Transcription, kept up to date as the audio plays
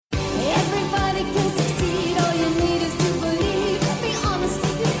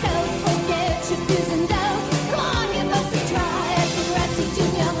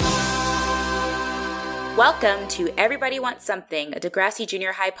Welcome to Everybody Wants Something, a Degrassi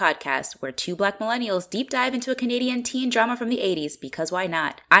Junior High podcast where two Black millennials deep dive into a Canadian teen drama from the 80s, because why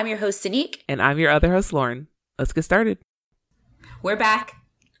not? I'm your host, Sanique. And I'm your other host, Lauren. Let's get started. We're back.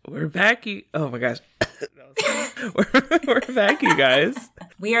 We're back. Oh my gosh. We're back, you guys.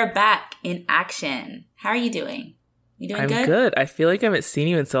 We are back in action. How are you doing? You doing good? I'm good. I feel like I haven't seen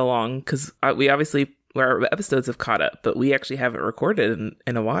you in so long because our episodes have caught up, but we actually haven't recorded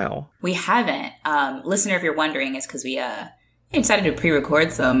in a while. We haven't. Listener, if you're wondering, it's because we decided to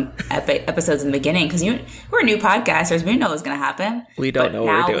pre-record some episodes in the beginning because we're new podcasters. We didn't know what was going to happen. We don't know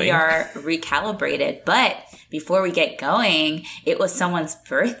what we're doing. Now we are recalibrated. But before we get going, it was someone's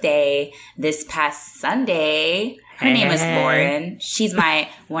birthday this past Sunday. Her name is Lauren. She's my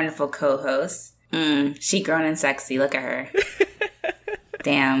wonderful co-host. She grown and sexy. Look at her.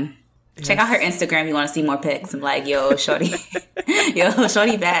 Damn. Yes. Check out her Instagram if you want to see more pics. I'm like, yo, shorty. Yo,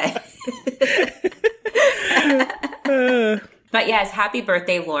 shorty bad. But yes, happy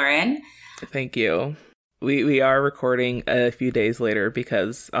birthday, Lauren. Thank you. We are recording a few days later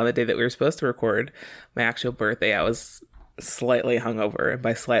because on the day that we were supposed to record my actual birthday, I was slightly hungover. And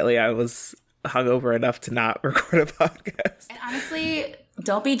by slightly, I was hungover enough to not record a podcast. And honestly,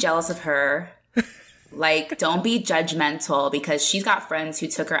 don't be jealous of her. Like, don't be judgmental because she's got friends who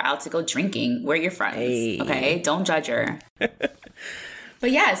took her out to go drinking. We're your friends, okay? Don't judge her.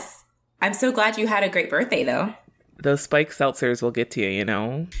 But yes, I'm so glad you had a great birthday, though. Those spiked seltzers will get to you, you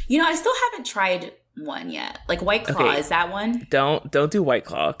know? You know, I still haven't tried one yet. Like White Claw, is that one? Don't do White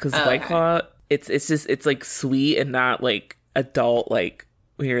Claw because White Claw, it's like sweet and not like adult, like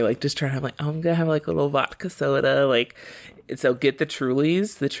when you're like just trying to have like, oh, I'm gonna have like a little vodka soda, like. So get the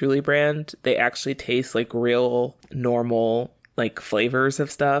Trulies, the Truly brand. They actually taste like real normal like flavors of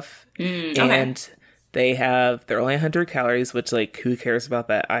stuff. Okay. And they're only 100 calories, which like who cares about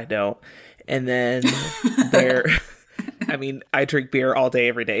that? I don't. And then I mean, I drink beer all day,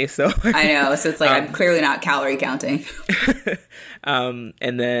 every day. So I know. So it's like I'm clearly not calorie counting. And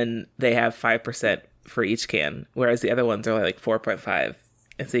then they have 5% for each can, whereas the other ones are only like 4.5.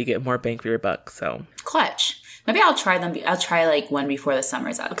 And so you get more bang for your buck. So clutch. Maybe I'll try them. I'll try like one before the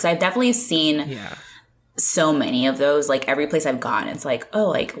summer's out because I've definitely seen so many of those. Like every place I've gone, it's like, oh,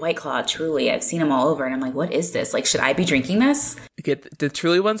 like White Claw, Truly. I've seen them all over, and I'm like, what is this? Like, should I be drinking this? Get the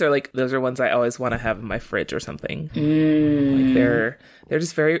Truly ones are like those are ones I always want to have in my fridge or something. Like they're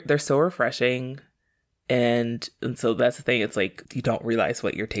just they're so refreshing, and so that's the thing. It's like you don't realize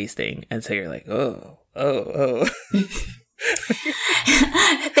what you're tasting, and so you're like, oh.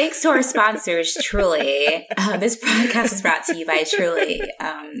 Thanks to our sponsors, Truly. This podcast is brought to you by Truly.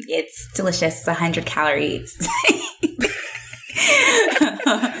 It's delicious. It's 100 calories.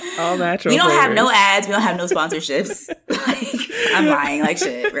 All natural. We don't flavors. have no ads. We don't have no sponsorships. Like, I'm lying like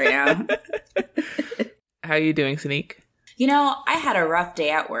shit right now. How are you doing, Sanique? You know, I had a rough day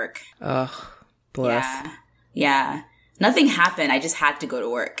at work. Oh, bless. Yeah. Nothing happened. I just had to go to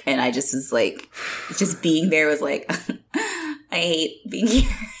work. And I just was like, just being there was like, I hate being here.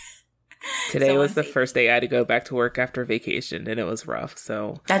 Today was the first day I had to go back to work after vacation, and it was rough.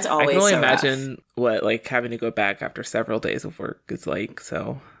 So that's always I can only so imagine rough. what like having to go back after several days of work is like.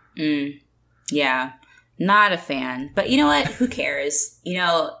 So yeah, not a fan. But you know what? Who cares? You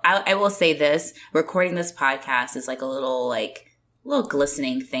know, I will say this: recording this podcast is like a little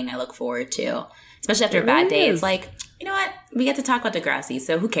glistening thing I look forward to, especially after a bad day. It's like, you know what? We get to talk about Degrassi,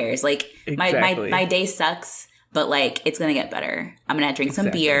 so who cares? Like my day sucks. But, like, it's going to get better. I'm going to drink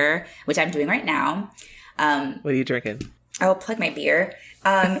some beer, which I'm doing right now. What are you drinking? I will plug my beer.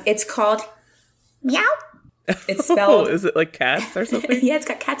 It's called Meow. It's spelled... Is it like cats or something? Yeah, it's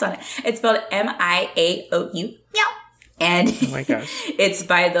got cats on it. It's spelled Miaou. Meow. And oh my gosh. It's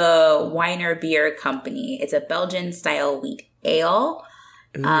by the Wiener Beer Company. It's a Belgian-style wheat ale.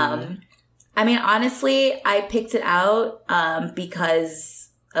 I mean, honestly, I picked it out because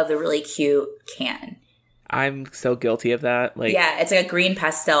of the really cute can. I'm so guilty of that. Like, yeah, it's like a green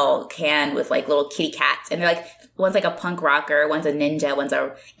pastel can with like little kitty cats, and they're like one's like a punk rocker, one's a ninja, one's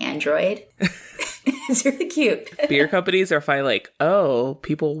a android. It's really cute. Beer companies are fine. Like, oh,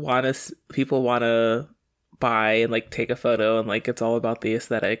 people want to buy and like take a photo, and like it's all about the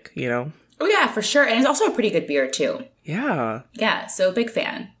aesthetic, you know? Oh yeah, for sure, and it's also a pretty good beer too. Yeah. So big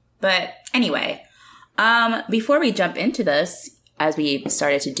fan. But anyway, before we jump into this, as we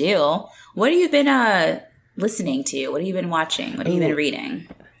started to do, what have you been listening to? What have you been watching? What have you been reading?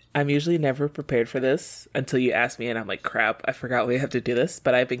 I'm usually never prepared for this until you ask me, and I'm like, crap, I forgot we have to do this.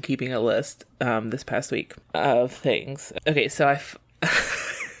 But I've been keeping a list this past week of things. Okay, so I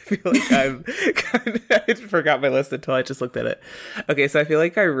feel like I forgot my list until I just looked at it. Okay, so I feel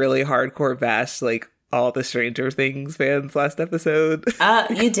like I really hardcore bashed like all the Stranger Things fans last episode.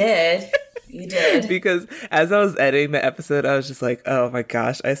 You did. You did. Because as I was editing the episode, I was just like, oh my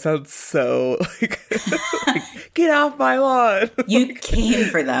gosh, I sound so like, get off my lawn. You came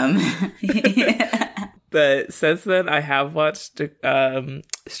for them. But since then, I have watched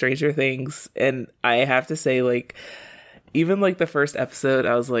Stranger Things, and I have to say, like, even like the first episode,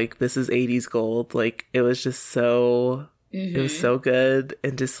 I was like, this is 80s gold. Like, it was just so, it was so good,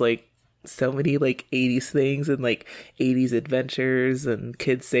 and just like so many like 80s things and like 80s adventures and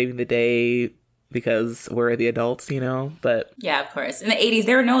kids saving the day because we're the adults, you know. But yeah, of course. In the 80s,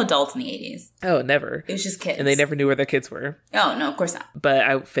 there were no adults in the 80s. Oh, never. It was just kids. And they never knew where their kids were. Oh, no, of course not. But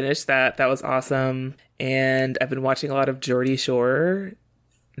I finished that. That was awesome. And I've been watching a lot of Geordie Shore.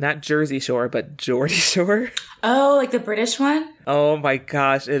 Not Jersey Shore, but Geordie Shore. Oh, like the British one? Oh my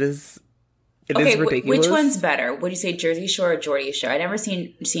gosh, it is ridiculous. Which one's better? Would you say Jersey Shore or Geordie Shore? I've never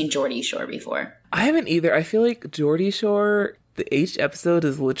seen Geordie Shore before. I haven't either. I feel like Geordie Shore, each episode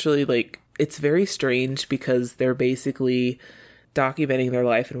is literally like, it's very strange because they're basically documenting their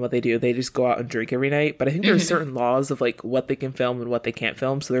life and what they do. They just go out and drink every night. But I think there's certain laws of like what they can film and what they can't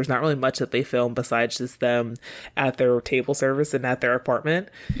film. So there's not really much that they film besides just them at their table service and at their apartment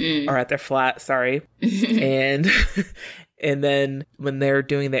or at their flat. Sorry. And then when they're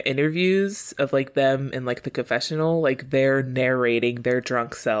doing the interviews of like them in like the confessional, like they're narrating their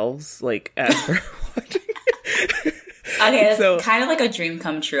drunk selves like as they're watching. Okay, that's so, kind of like a dream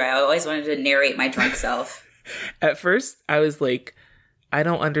come true. I always wanted to narrate my drunk self. At first, I was like, I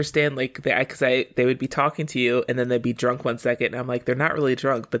don't understand, like, because they would be talking to you, and then they'd be drunk 1 second, and I'm like, they're not really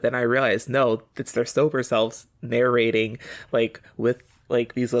drunk. But then I realized, no, it's their sober selves narrating, like, with,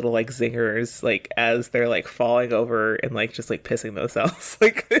 like, these little, like, zingers, like, as they're, like, falling over and, like, just, like, pissing themselves.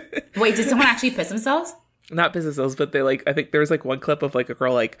 Like, wait, did someone actually piss themselves? Not piss themselves, but they, like, I think there was, like, one clip of, like, a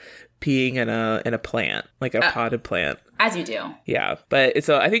girl, like, peeing in a plant, like, a potted plant. As you do. Yeah. But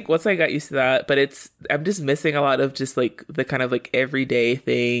so I think once I got used to that, but I'm just missing a lot of just, like, the kind of, like, everyday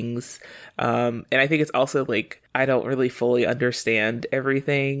things. And I think it's also, like, I don't really fully understand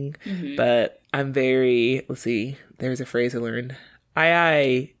everything, but I'm very, let's see, there's a phrase I learned.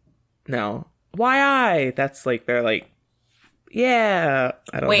 Why? That's, like, they're, like, yeah.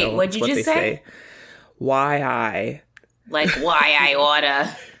 I don't know. Wait, what'd you just say? Why I? Like, why I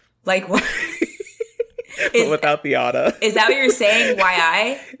oughta. Like, what? Without the oughta. Is that what you're saying? Why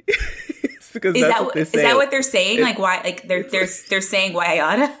I? Because is that what they're saying? Like, why? Like, they're saying why I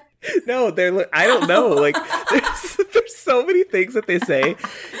oughta? No, I don't know. Like, there's so many things that they say,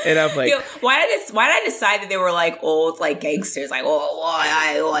 and I'm like, why did I decide that they were like old, like gangsters? Like, oh, why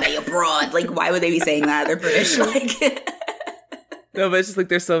I oughta, you broad? Like, why would they be saying that? They're British, like. No, but it's just like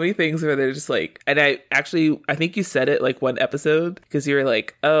there's so many things where they're just like, and I think you said it like one episode because you were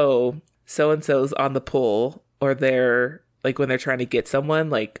like, oh, so and so's on the pull, or they're like when they're trying to get someone,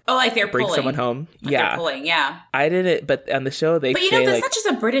 like, oh, like they're bring pulling someone home. Like yeah, they're pulling. Yeah, I didn't, but on the show they. But you know, that's not just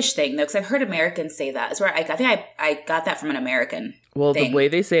a British thing though, because I've heard Americans say that. It's where I think I got that from an American. Well, the way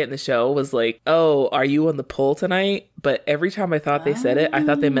they say it in the show was like, oh, are you on the pull tonight? But every time I thought they said it, I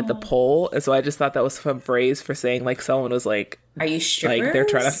thought they meant the pull. And so I just thought that was some phrase for saying like someone was like, are you strippers? Like they're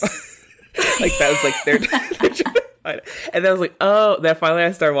trying to, like that was like, they're trying to find it. And then I was like, oh, then finally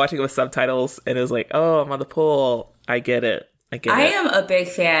I started watching it with subtitles and it was like, oh, I'm on the pull. I get it. I am a big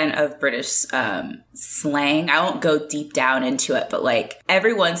fan of British slang. I won't go deep down into it, but like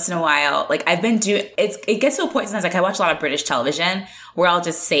every once in a while, like I've been doing, it gets to a point sometimes, like I watch a lot of British television where I'll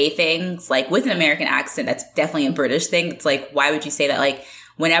just say things like with an American accent. That's definitely a British thing. It's like, why would you say that? Like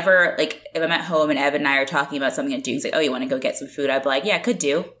whenever, like if I'm at home and Evan and I are talking about something to do, he's like, oh, you want to go get some food? I'd be like, yeah, could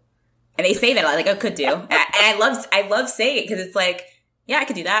do. And they say that like, oh, could do. And I love saying it because it's like, yeah, I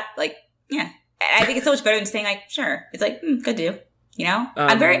could do that. Like, yeah. I think it's so much better than saying like, sure. It's like, could do. You know,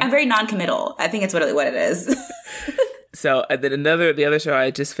 I'm very non-committal. I think it's what it is. So then the other show I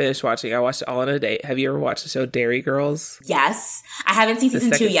just finished watching, I watched it all in a day. Have you ever watched the show Dairy Girls? Yes, I haven't seen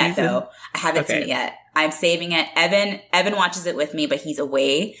season 2 yet though. I haven't seen it yet. I'm saving it. Evan watches it with me, but he's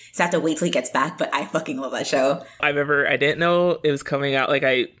away, so I have to wait till he gets back. But I fucking love that show. I didn't know it was coming out. Like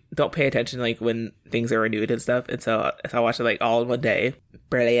I don't pay attention like when things are renewed and stuff, and so I watched it like all in one day.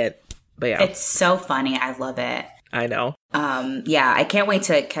 Brilliant. But yeah, it's so funny. I love it. I know. Yeah, I can't wait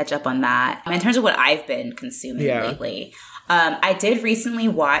to catch up on that. In terms of what I've been consuming lately, I did recently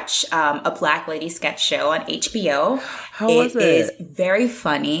watch a Black Lady sketch show on HBO. How was it? It is very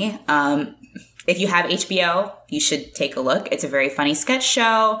funny. If you have HBO, you should take a look. It's a very funny sketch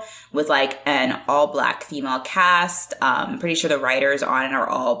show with like an all black female cast. I'm pretty sure the writers on it are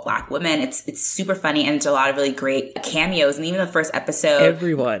all black women. It's super funny, and it's a lot of really great cameos. And even the first episode,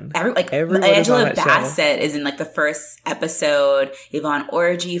 everyone Angela Bassett is in like the first episode. Yvonne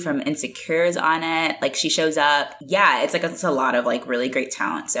Orji from Insecure is on it. Like she shows up. Yeah, it's a lot of like really great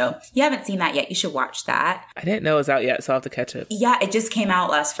talent. So if you haven't seen that yet, you should watch that. I didn't know it was out yet, so I'll have to catch it. Yeah, it just came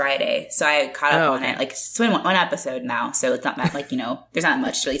out last Friday, so I caught up on it. Like it's one episode now, so it's not that like, there's not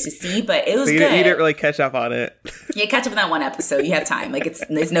much really to see, but it was so you good. You didn't really catch up on it. Yeah, catch up on that one episode. You have time. Like it's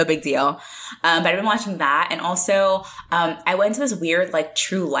no big deal. But I've been watching that, and also I went to this weird like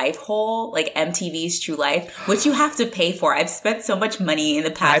True Life hole, like MTV's True Life, which you have to pay for. I've spent so much money in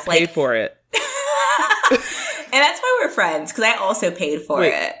the past. I paid for it, and that's why we're friends, because I also paid for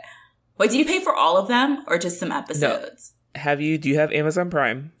it. Wait, did you pay for all of them or just some episodes? No. Do you have Amazon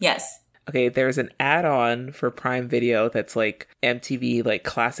Prime? Yes. Okay, there's an add-on for Prime Video that's like MTV like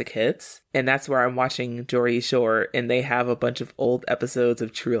classic hits, and that's where I'm watching Geordie Shore, and they have a bunch of old episodes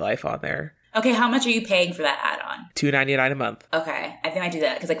of True Life on there. Okay, how much are you paying for that add-on? $2.99 a month. Okay, I think I do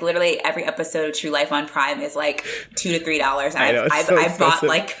that because like literally every episode of True Life on Prime is like $2 to $3, and I know, I bought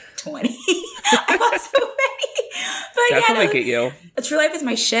like 20. I bought so many. But that's what I get you. True Life is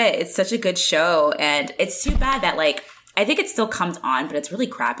my shit. It's such a good show, and it's too bad that like I think it still comes on, but it's really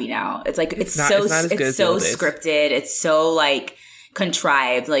crappy now. It's like it's so scripted. It's so like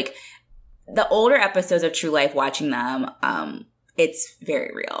contrived. Like the older episodes of True Life, watching them, it's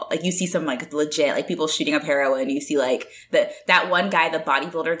very real. Like you see some like legit like people shooting up heroin. You see like that one guy, the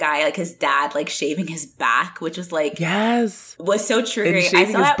bodybuilder guy, like his dad like shaving his back, which was like was so triggering. And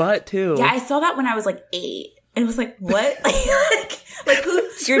shaving his butt too. Yeah, I saw that when I was like 8. And it was like, what? like who?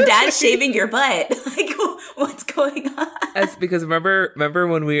 Your dad's shaving your butt? Like, what's going on? That's because remember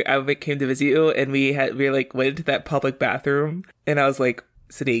when I came to visit you and we went into that public bathroom, and I was like,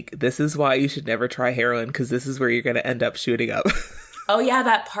 Sadiq, this is why you should never try heroin, because this is where you're going to end up shooting up. Oh yeah,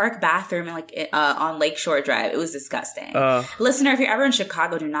 that park bathroom on Lakeshore Drive. It was disgusting. Listener, if you're ever in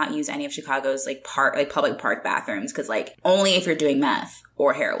Chicago, do not use any of Chicago's public park bathrooms, because like only if you're doing meth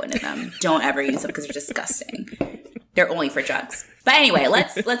or heroin in them. Don't ever use them because they're disgusting. They're only for drugs. But anyway,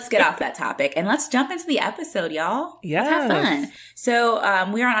 let's get off that topic and let's jump into the episode, y'all. Yeah, let's have fun.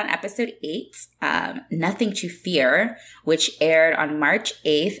 So we are on episode 8, Nothing to Fear, which aired on March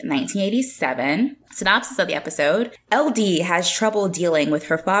 8th, 1987. Synopsis of the episode: LD has trouble dealing with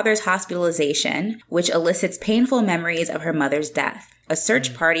her father's hospitalization, which elicits painful memories of her mother's death. A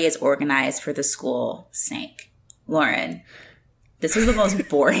search party is organized for the school snake. Lauren, this was the most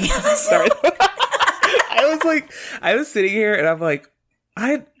boring episode. I was sitting here and I'm like,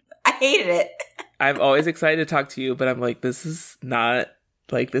 I hated it. I'm always excited to talk to you, but I'm like, this is not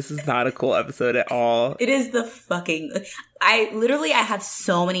a cool episode at all. It is the fucking... I have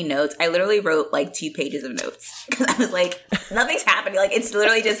so many notes. I literally wrote like 2 pages of notes because I was like, nothing's happening. Like it's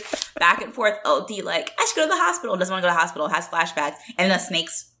literally just back and forth. LD like, I should go to the hospital. Doesn't want to go to the hospital. Has flashbacks. And the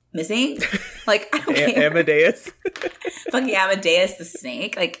snake's missing. Like, I don't care. Amadeus. Fucking Amadeus the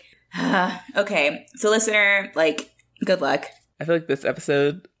snake. Like, okay. So listener, like, good luck. I feel like this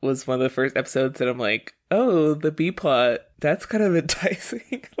episode was one of the first episodes that I'm like, oh, the B plot, that's kind of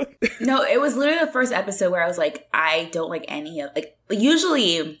enticing. No, it was literally the first episode where I was like, I don't like any of, like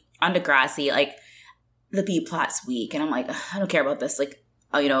usually on Degrassi, like, the B plot's weak. And I'm like, I don't care about this. Like,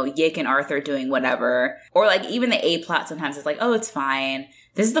 Yick and Arthur doing whatever. Or like, even the A plot sometimes it's like, oh, it's fine.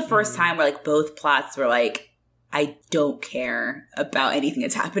 This is the first time where like both plots were like, I don't care about anything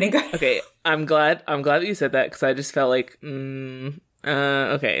that's happening right now. Okay, I'm glad that you said that, because I just felt like,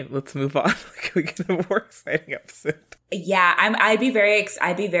 okay, let's move on. Like, we get a more exciting episode. Yeah, I'd be very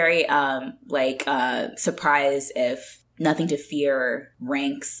surprised if Nothing to Fear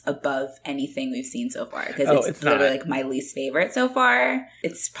ranks above anything we've seen so far, because it's literally like my least favorite so far.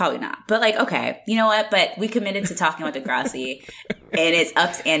 It's probably not, but like, okay, you know what? But we committed to talking about Degrassi and its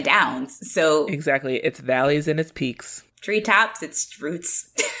ups and downs. So exactly, its valleys and its peaks. Treetops, its roots.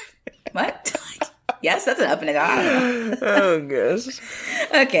 What? Yes, that's an up and a down. Oh gosh.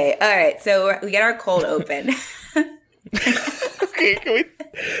 Okay, all right. So we get our cold open. Okay, can we...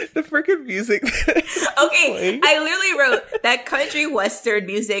 The freaking music. Okay, I literally wrote that country western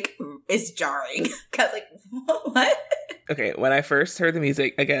music is jarring. I was like, what? Okay, when I first heard the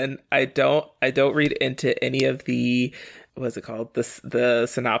music, again, I don't read into any of the, what's it called? The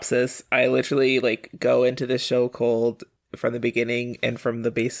synopsis. I literally like go into the show cold from the beginning and from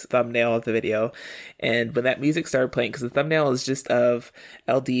the base thumbnail of the video. And when that music started playing, because the thumbnail is just of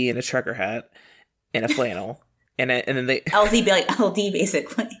LD in a trucker hat and a flannel. And then they LD be like LD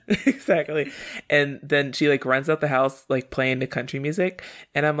basically. Exactly. And then she like runs out the house like playing the country music,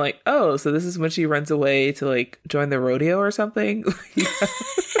 and I'm like, oh, so this is when she runs away to like join the rodeo or something.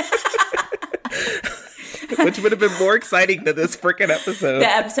 Which would have been more exciting than this freaking episode. The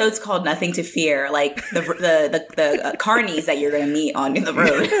episode's called Nothing to Fear, like the carnies that you're going to meet on the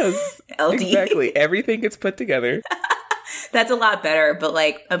road. Yes, LD. Exactly. Everything gets put together. That's a lot better, but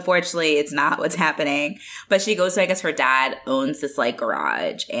like, unfortunately, it's not what's happening. But she goes to, I guess her dad owns this like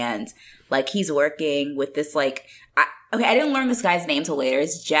garage, and like he's working with this like, I didn't learn this guy's name till later.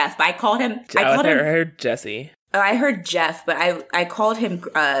 It's Jeff, but I heard Jesse. Oh, I heard Jeff, but I called him,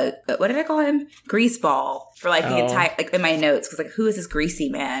 what did I call him? Greaseball for like the entire, like in my notes, because like, who is this greasy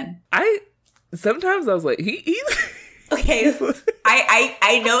man? Sometimes I was like, he's... Okay,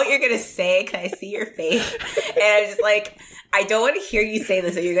 I know what you're going to say because I see your face. And I'm just like, I don't want to hear you say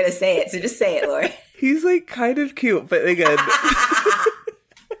this, but you're going to say it. So just say it, Laura. He's like kind of cute, but again.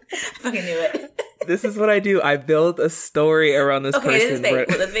 Fucking knew it. This is what I do. I build a story around this person. Okay, this is the thing.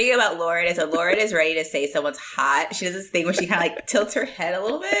 Well, the thing about Lauren is that Lauren is ready to say someone's hot. She does this thing where she kind of like tilts her head a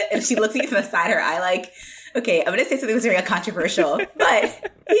little bit and she looks at you from the side of her eye like, okay, I'm going to say something that's very controversial,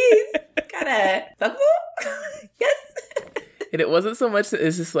 but he's kind of fuckable. Yes. And it wasn't so much that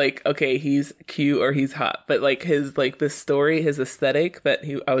it's just like, okay, he's cute or he's hot, but like his, like the story, his aesthetic that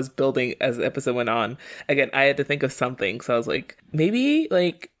I was building as the episode went on. Again, I had to think of something. So I was like, maybe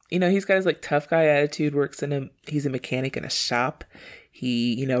like, you know, he's got his like tough guy attitude, he's a mechanic in a shop.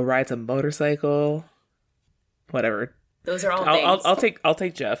 He, you know, rides a motorcycle, whatever. Those are all things. I'll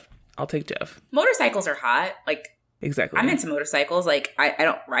take Jeff. I'll take Jeff. Motorcycles are hot. Like, exactly. I'm into motorcycles. Like, I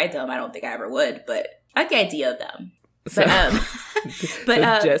don't ride them. I don't think I ever would, but I like the idea of them. So,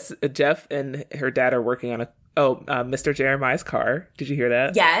 Jeff and her dad are working on Mr. Jeremiah's car. Did you hear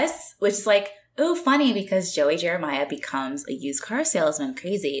that? Yes, which is like, oh, funny because Joey Jeremiah becomes a used car salesman.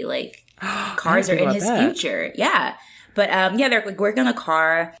 Crazy, like cars are in his future. Yeah, but they're like working on the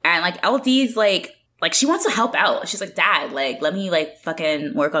car, and like LD's like she wants to help out. She's like, Dad, like let me like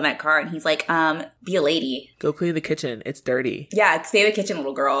fucking work on that car, and he's like, be a lady, go clean the kitchen. It's dirty. Yeah, stay in the kitchen,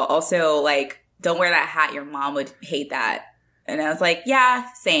 little girl. Also, like, don't wear that hat. Your mom would hate that. And I was like, yeah,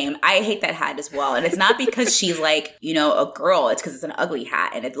 same. I hate that hat as well. And it's not because she's like, you know, a girl. It's because it's an ugly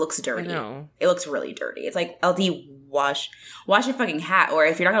hat and it looks dirty. I know. It looks really dirty. It's like, LD, wash your fucking hat. Or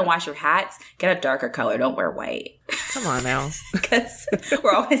if you're not going to wash your hats, get a darker color. Don't wear white. Come on now. Because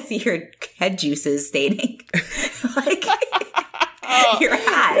we're all going to see your head juices staining. Like... your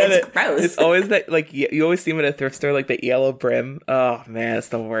hat. It's gross. It's always that, like, you always see them at a thrift store, like the yellow brim. Oh, man, it's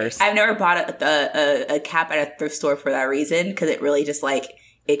the worst. I've never bought a cap at a thrift store for that reason, because it really just, like,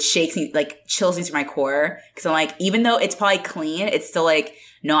 it shakes me, like, chills me to my core. Because I'm like, even though it's probably clean, it's still like,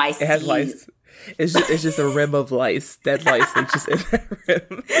 no, I see. It has lice. It's just a rim of lice. Dead lice, like, just in that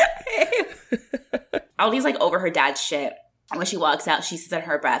rim. Aldi's, like, over her dad's shit. And when she walks out, she says under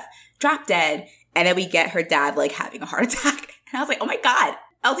her breath, drop dead. And then we get her dad, like, having a heart attack. And I was like, oh my God,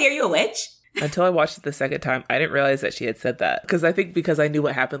 LD, are you a witch? Until I watched it the second time, I didn't realize that she had said that. Because I think because I knew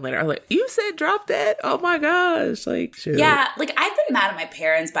what happened later, I was like, you said drop dead? Oh my gosh. Like, shoot. Yeah, like, I've been mad at my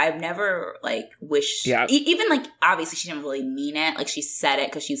parents, but I've never, like, wished. Yeah. Even, like, obviously she didn't really mean it. Like, she said it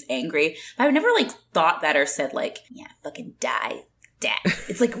because she was angry. But I've never, like, thought that or said, like, yeah, fucking die. Dad.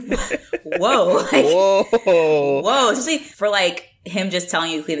 It's like, whoa. Like, whoa. Especially for, like, him just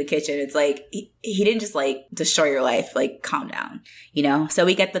telling you to clean the kitchen. It's like, he didn't just, like, destroy your life. Like, calm down, you know? So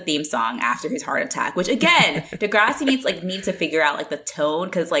we get the theme song after his heart attack, which, again, Degrassi needs to figure out, like, the tone,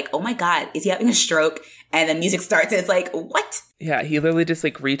 because, like, oh my God, is he having a stroke? And the music starts, and it's like, what? Yeah, he literally just,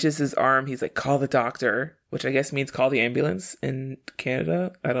 like, reaches his arm. He's like, call the doctor, which I guess means call the ambulance in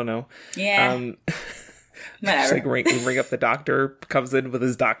Canada. I don't know. Yeah. Whatever. Just, like, ring up the doctor, comes in with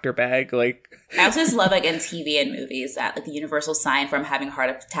his doctor bag, like. I also just love, like, in TV and movies that, like, the universal sign from having a heart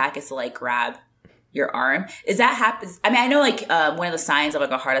attack is to, like, grab your arm. Is that happens? I mean, I know, like, one of the signs of,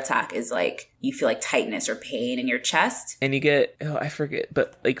 like, a heart attack is, like, you feel, like, tightness or pain in your chest. And you get, I forget,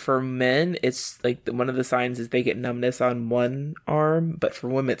 but, like, for men, it's, like, one of the signs is they get numbness on one arm, but for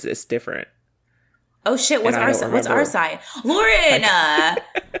women, it's different. Oh shit, what's our sign? Lauren, I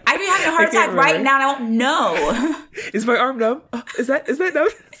be having a heart attack right now and I won't know. Is my arm numb? Is that numb?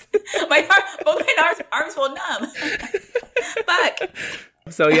 Both my arms feel numb. Fuck.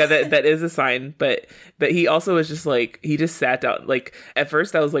 So yeah, that is a sign, but he also was just like, he just sat down. Like, at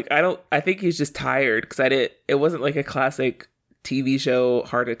first I was like, I think he's just tired, because it wasn't like a classic TV show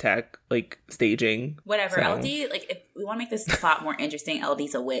heart attack, like, staging. Whatever. So. LD, like, if we want to make this plot more interesting,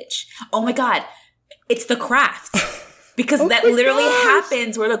 LD's a witch. Oh my God. It's The Craft. Because that literally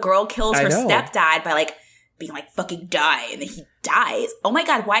happens where the girl kills her stepdad by, like, being like, fucking die, and then he dies. Oh my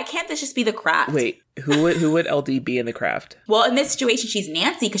god, why can't this just be the Craft? Wait, who would LD be in the Craft? Well, in this situation, she's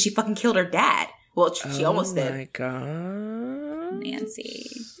Nancy because she fucking killed her dad. Well, she almost did. Oh my god. Nancy.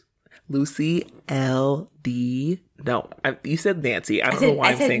 Lucy LD. No, you said Nancy. I don't know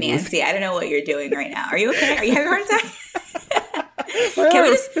why I'm saying Nancy. Lucy. I don't know what you're doing right now. Are you okay? Are you having a heart attack?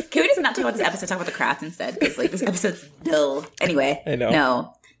 Can we just not talk about this episode? Talk about the Craft instead? Because like this episode's dull. Anyway, I know.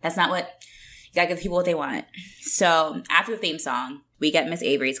 No, that's not what. You gotta give people what they want. So after the theme song, we get Miss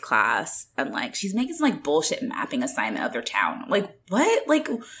Avery's class, and like she's making some like bullshit mapping assignment of their town. Like what? Like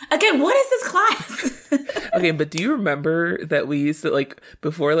again, what is this class? Okay, but do you remember that we used to like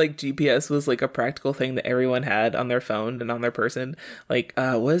before like GPS was like a practical thing that everyone had on their phone and on their person? Like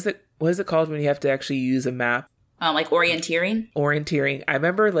what is it called when you have to actually use a map? Like orienteering? Orienteering. I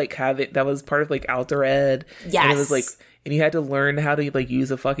remember like having that was part of like Alter Ed. Yes. And it was like and you had to learn how to like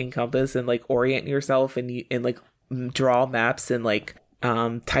use a fucking compass and like orient yourself and like draw maps and like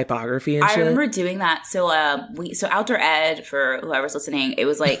typography and shit. I remember doing that. So Alter Ed, for whoever's listening, it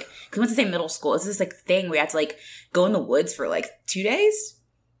was like, because we went to the same middle school. It's this like thing where you had to like go in the woods for like 2 days.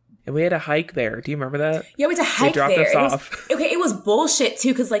 And we had a hike there. Do you remember that? Yeah, we had to hike there. They dropped us off. It was bullshit too,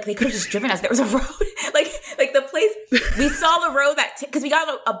 because like they could have just driven us. There was a road, like the place we saw the road because we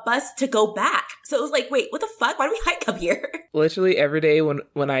got a bus to go back. So it was like, wait, what the fuck? Why do we hike up here? Literally every day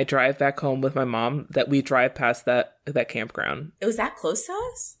when I drive back home with my mom, that we drive past that campground. It was that close to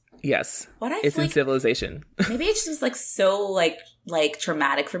us? Yes. What it's in Civilization. Maybe it just was like so like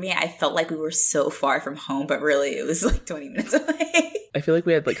traumatic for me. I felt like we were so far from home, but really it was like 20 minutes away. I feel like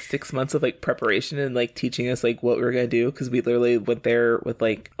we had like 6 months of like preparation and like teaching us like what we were gonna do, because we literally went there with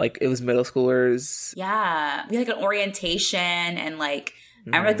like it was middle schoolers. Yeah, we had like an orientation, and like I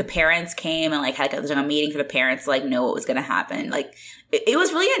remember like the parents came and like had like a meeting for the parents to like know what was gonna happen. Like it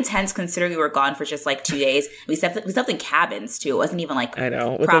was really intense considering we were gone for just like 2 days. We slept in cabins too. It wasn't even like I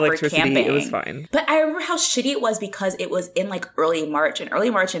know with proper electricity camping. It was fine. But I remember how shitty it was because it was in like early March, and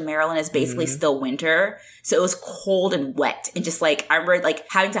early March in Maryland is basically still winter. So it was cold and wet, and just like I remember like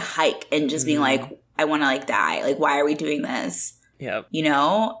having to hike and just being like, I want to like die. Like, why are we doing this? Yeah, you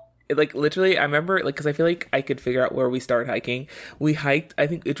know. Like literally, I remember like because I feel like I could figure out where we started hiking. We hiked. I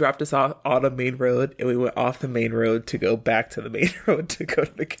think it dropped us off on a main road, and we went off the main road to go back to the main road to go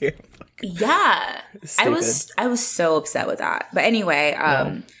to the camp. Yeah, I was so upset with that. But anyway,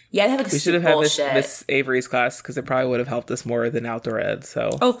 yeah, they have like we should have had Miss Avery's class because it probably would have helped us more than Outdoor Ed. So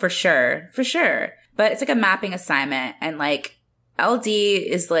for sure. But it's like a mapping assignment, and like LD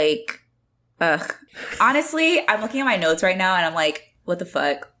is like, ugh. Honestly, I'm looking at my notes right now, and I'm like, what the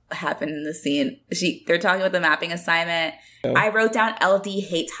fuck happened in the scene? They're talking about the mapping assignment. Oh. I wrote down LD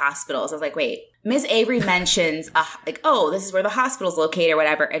hates hospitals. I was like, wait. Miss Avery mentions like, oh, this is where the hospital's located or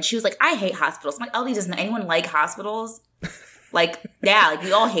whatever, and she was like, I hate hospitals. I'm like, LD, doesn't anyone like hospitals? Like, yeah, like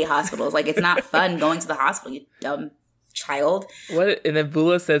we all hate hospitals. Like, it's not fun going to the hospital, you dumb child. What? And then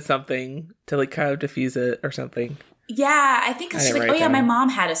Bula said something to like kind of diffuse it or something. Yeah, I think she's like, oh yeah, my mom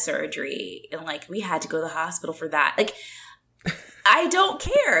had a surgery, and like we had to go to the hospital for that. Like, I don't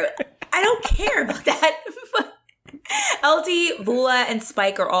care. I don't care about that. LD, Bula, and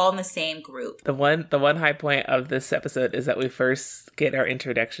Spike are all in the same group. The one high point of this episode is that we first get our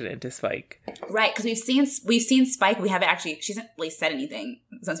introduction into Spike. Right, because we've seen Spike. We haven't actually. She hasn't really said anything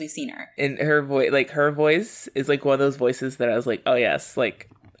since we've seen her. And her voice is like one of those voices that I was like, oh yes, like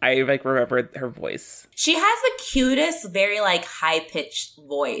I like remembered her voice. She has the cutest, very like high pitched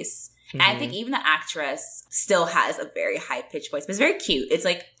voice. And I think even the actress still has a very high-pitched voice, but it's very cute. It's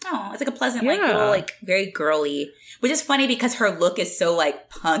like, oh, it's like a pleasant, like, little, like, very girly. Which is funny because her look is so, like,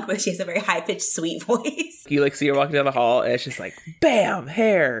 punk, but she has a very high-pitched, sweet voice. You, like, see her walking down the hall, and it's just like, bam,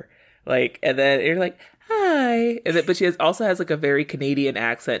 hair. Like, and then you're like, hi. And then, but she also has, like, a very Canadian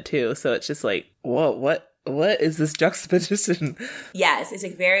accent, too. So it's just like, whoa, what is this juxtaposition? Yes, it's a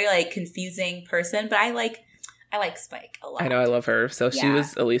very, like, confusing person, but I like Spike a lot. I know, I love her. So she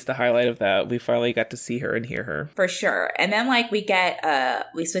was at least the highlight of that. We finally got to see her and hear her. For sure. And then like we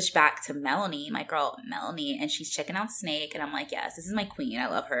switch back to Melanie, my girl Melanie, and she's checking out Snake, and I'm like, yes, this is my queen. I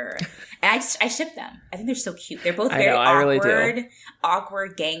love her. And I ship them. I think they're so cute. They're both very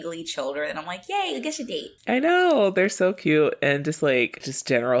awkward, gangly children. And I'm like, yay, I guess you date. I know. They're so cute. And just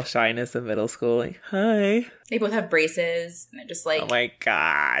general shyness in middle school. Like, hi. They both have braces, and they're just like, oh my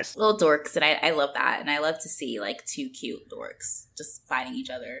gosh, little dorks, and I love that, and I love to see like two cute dorks just fighting each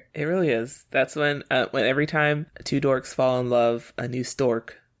other. It really is. That's when every time two dorks fall in love, a new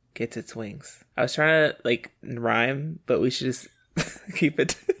stork gets its wings. I was trying to like rhyme, but we should just keep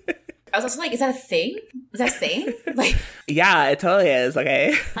it. I was also like, is that a thing? Is that a thing? Like, yeah, it totally is.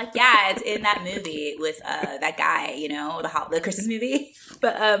 Okay. Like, yeah, it's in that movie with that guy, you know, the Christmas movie.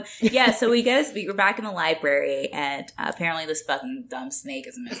 But yeah, so we were back in the library, and apparently this fucking dumb snake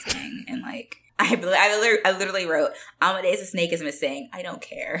is missing. And like, I literally wrote, Amadeus the snake is missing. I don't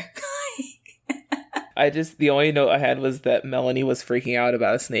care. The only note I had was that Melanie was freaking out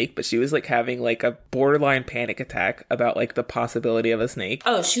about a snake, but she was like having like a borderline panic attack about like the possibility of a snake.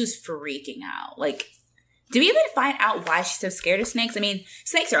 Oh, she was freaking out. Like, do we even find out why she's so scared of snakes? I mean,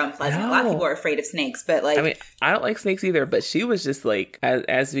 snakes are unpleasant. No. A lot of people are afraid of snakes, but like... I mean, I don't like snakes either, but she was just like,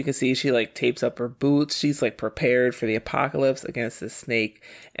 as we can see, she like tapes up her boots. She's like prepared for the apocalypse against this snake.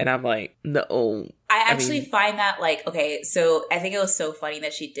 And I'm like, no. I actually find that like, okay, so I think it was so funny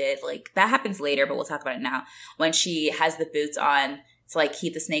that she did, like, that happens later, but we'll talk about it now. When she has the boots on to like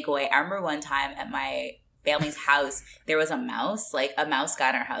keep the snake away. I remember one time at my family's house, there was a mouse, like a mouse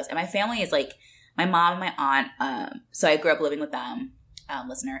got in our house. And my family is like, my mom and my aunt, so I grew up living with them,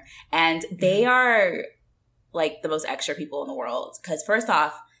 listener, and they are like the most extra people in the world. Because first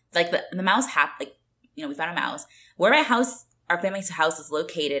off, like the mouse like, you know, we found a mouse. Where our family's house is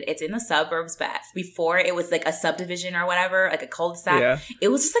located, it's in the suburbs, but before it was like a subdivision or whatever, like a cul-de-sac. Yeah. It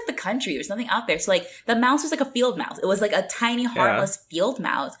was just like the country. There's nothing out there. So like the mouse was like a field mouse. It was like a tiny, harmless field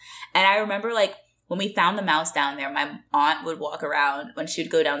mouse. And I remember like, when we found the mouse down there, my aunt would walk around. When she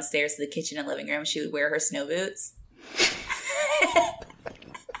would go downstairs to the kitchen and living room, she would wear her snow boots.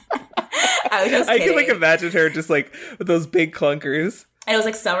 I can like imagine her just like with those big clunkers. And it was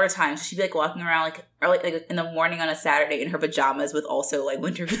like summertime, so she'd be like walking around like early, like in the morning on a Saturday in her pajamas with also like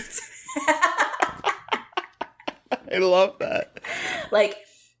winter boots. I love that. Like,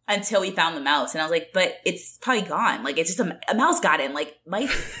 until we found the mouse, and I was like, but it's probably gone. Like, it's just a mouse got in. Like,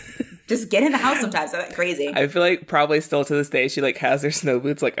 mice just get in the house sometimes. That's crazy. I feel like probably still to this day, she like has her snow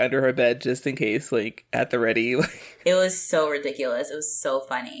boots like under her bed just in case, like at the ready. It was so ridiculous. It was so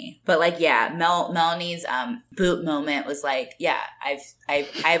funny. But like, yeah, Melanie's boot moment was like, yeah,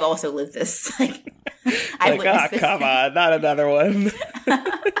 I've also lived this. Like, I've witnessed this. Come on, not another one.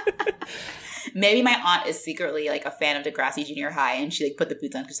 Maybe my aunt is secretly like a fan of Degrassi Junior High, and she like put the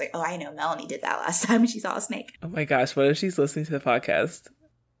boots on. She's like, oh, I know Melanie did that last time when she saw a snake. Oh my gosh, what if she's listening to the podcast?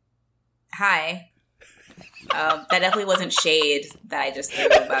 Hi. That definitely wasn't shade that I just threw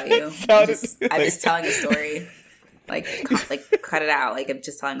about you. I'm just telling a story. Like cut it out. Like, I'm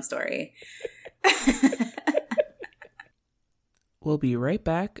just telling a story. We'll be right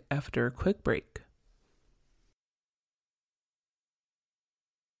back after a quick break.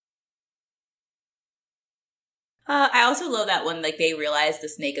 I also love that when like they realize the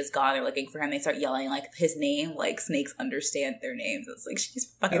snake is gone, they're looking for him, they start yelling like his name, like snakes understand their names. It's like, she's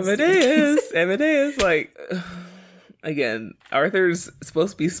fucking Amadeus. Like, again, Arthur's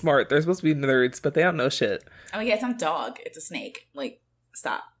supposed to be smart. They're supposed to be nerds, but they don't know shit. Oh yeah, it's not a dog, it's a snake. Like,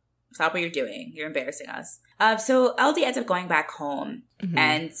 stop what you're doing. You're embarrassing us. So LD ends up going back home,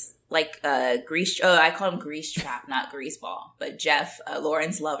 and like Grease. Oh, I call him Grease Trap, not Grease Ball. But Jeff,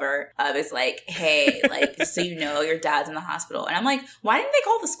 Lauren's lover, is like, hey, like, just so you know, your dad's in the hospital. And I'm like, why didn't they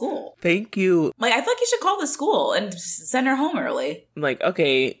call the school? Thank you. Like, I feel like you should call the school and send her home early. Like,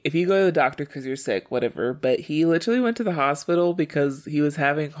 okay, if you go to the doctor because you're sick, whatever. But he literally went to the hospital because he was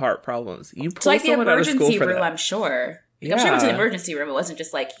having heart problems. You pull like someone out of school for that. I'm sure. Like, I'm sure he went to the emergency room. It wasn't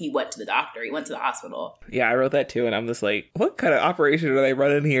just like he went to the doctor. He went to the hospital. Yeah, I wrote that too. And I'm just like, what kind of operation are they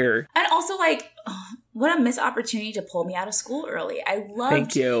running here? And also like, what a missed opportunity to pull me out of school early. I loved...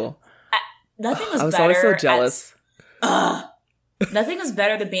 Thank you. Nothing was better. I was always so jealous. Nothing was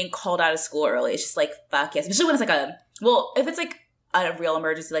better than being called out of school early. It's just like, fuck yes. Especially when it's like if it's like a real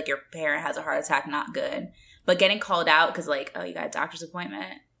emergency, like your parent has a heart attack, not good. But getting called out because like, oh, you got a doctor's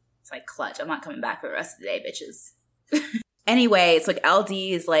appointment. It's like, clutch. I'm not coming back for the rest of the day, bitches. Anyway, it's like LD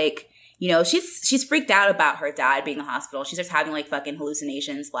is like, you know, she's freaked out about her dad being in the hospital. She starts having like fucking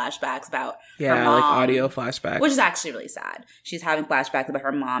hallucinations, flashbacks about her mom. Like audio flashbacks. Which is actually really sad. She's having flashbacks about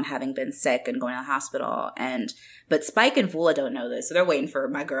her mom having been sick and going to the hospital. But Spike and Vula don't know this, so they're waiting for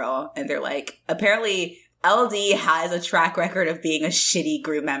my girl. And they're like, apparently LD has a track record of being a shitty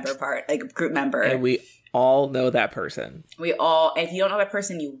group member. And we all know that person. If you don't know that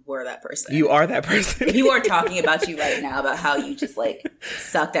person, you were that person. You are that person. People are talking about you right now about how you just like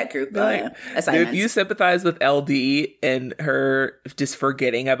sucked at group assignments. Dude, you sympathize with LD and her just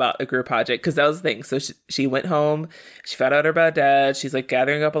forgetting about a group project, because that was the thing. So she went home, she found out about dad, she's like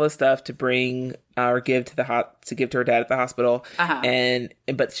gathering up all the stuff to bring or give to her dad at the hospital.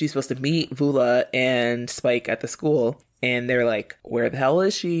 But she's supposed to meet Vula and Spike at the school. And they're like, where the hell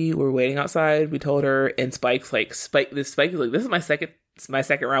is she? We're waiting outside. We told her. And Spike's like, Spike is like, this is my second It's my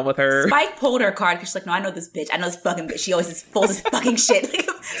second round with her. Spike pulled her card because she's like, no, I know this bitch. I know this fucking bitch. She always just pulls this fucking shit.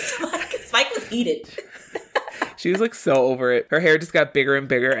 Like, Spike was heated. She was like so over it. Her hair just got bigger and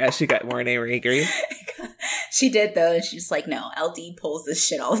bigger as she got more angry. She did though, and she's like, no, LD pulls this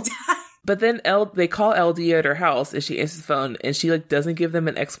shit all the time. But then they call LD at her house and she answers the phone and she like doesn't give them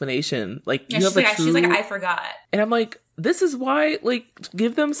an explanation. Like, yeah, she's like, I forgot. And I'm like, this is why, like,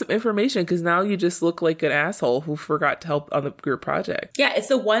 give them some information because now you just look like an asshole who forgot to help on the group project. Yeah, it's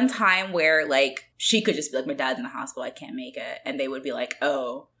the one time where like she could just be like, my dad's in the hospital, I can't make it. And they would be like,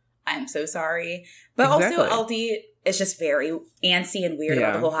 oh, I'm so sorry. But exactly. Also LD is just very antsy and weird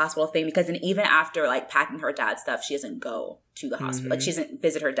about the whole hospital thing because then even after like packing her dad's stuff, she doesn't go to the hospital. Like she doesn't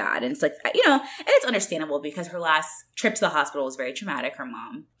visit her dad. And it's like, you know, and it's understandable because her last trip to the hospital was very traumatic. Her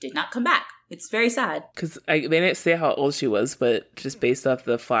mom did not come back. It's very sad. Because they didn't say how old she was, but just based off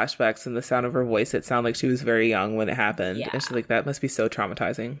the flashbacks and the sound of her voice, it sounded like she was very young when it happened. Yeah. And she's like, that must be so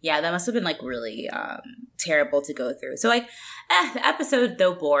traumatizing. Yeah, that must have been like really terrible to go through. So like, the episode,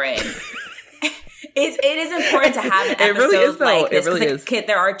 though boring, it is important to have an episode. It really is, though. Like this. It really is.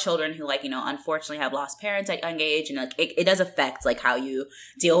 There are children who like, you know, unfortunately have lost parents at young age, and like it does affect like how you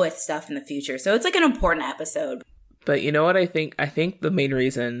deal with stuff in the future. So it's like an important episode. But you know what I think? I think the main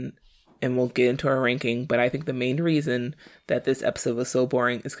reason, and we'll get into our ranking, but I think the main reason that this episode was so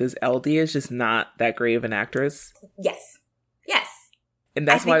boring is because LD is just not that great of an actress. Yes. And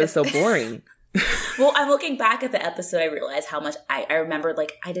that's why it was so boring. Well, I'm looking back at the episode, I realized how much I remembered,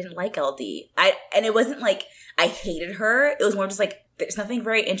 like, I didn't like LD. And it wasn't like I hated her. It was more just like, there's nothing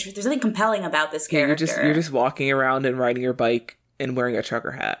very interesting. There's nothing compelling about this character. You're just walking around and riding your bike and wearing a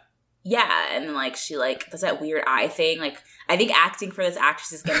trucker hat. Yeah, and like she like does that weird eye thing. Like I think acting for this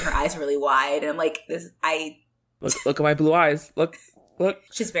actress is getting her eyes really wide, and I'm like, look at my blue eyes. Look.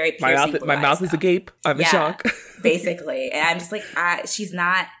 She's very piercing. My mouth is agape. I'm in shock. Basically, and I'm just like, she's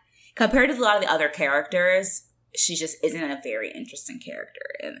not compared to a lot of the other characters. She just isn't a very interesting character,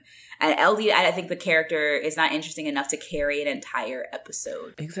 and LD, I think the character is not interesting enough to carry an entire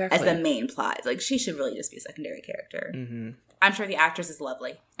episode as the main plot. Like she should really just be a secondary character. Mm-hmm. I'm sure the actress is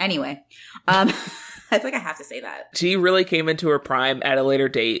lovely. Anyway, I feel like I have to say that. She really came into her prime at a later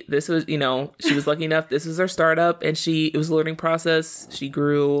date. This was, you know, she was lucky enough. This was her startup, and it was a learning process. She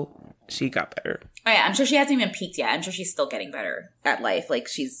grew. She got better. Oh yeah, I'm sure she hasn't even peaked yet. I'm sure she's still getting better at life. Like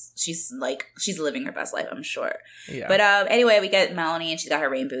she's living her best life, I'm sure. Yeah. But anyway, we get Melanie and she's got her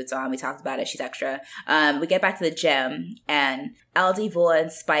rain boots on. We talked about it. She's extra. We get back to the gym and LD, Vula,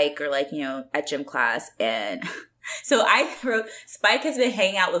 and Spike are like, you know, at gym class. And so I wrote, Spike has been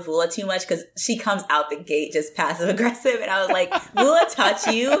hanging out with Vula too much because she comes out the gate just passive aggressive. And I was like, Vula touch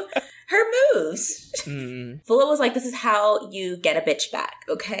you? Her moves. Vula was like, this is how you get a bitch back,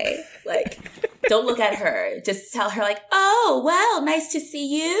 okay? Like, don't look at her. Just tell her like, oh, well, nice to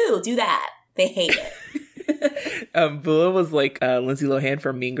see you. Do that. They hate it. Vula was like Lindsay Lohan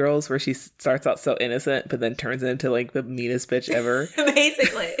from Mean Girls, where she starts out so innocent, but then turns into like the meanest bitch ever.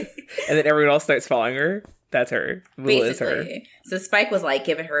 Basically. And then everyone else starts following her. That's her. Vula is her. So Spike was like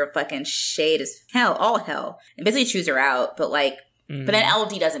giving her a fucking shade as hell, all hell. And basically chews her out, but like, but then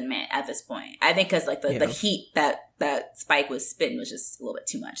LD doesn't admit at this point. I think because like the heat that Spike was spitting was just a little bit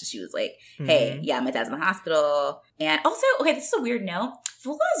too much. So she was like, hey, yeah, my dad's in the hospital. And also, okay, this is a weird note.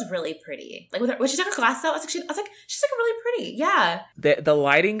 Vula is really pretty. Like when she took her glasses out, I was like, she's like really pretty. Yeah. The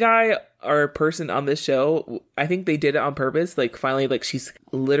lighting guy or person on this show, I think they did it on purpose. Like finally, like she's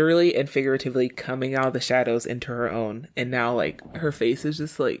literally and figuratively coming out of the shadows into her own. And now like her face is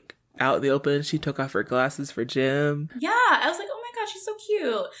just like out in the open. She took off her glasses for gym. Yeah. I was like, oh my God, she's so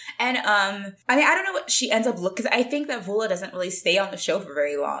cute. And I mean, I don't know what she ends up looking, because I think that Vula doesn't really stay on the show for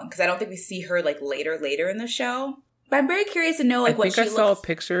very long, because I don't think we see her like later in the show. But I'm very curious to know like what she looks. I think I saw a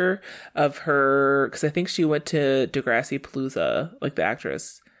picture of her, because I think she went to Degrassi Palooza, like the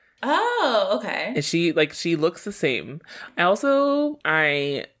actress. Oh, okay. And she looks the same.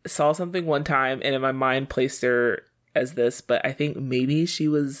 I saw something one time and in my mind placed her as this, but I think maybe she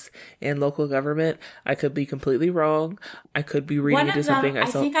was in local government. I could be completely wrong. I could be reading into something. I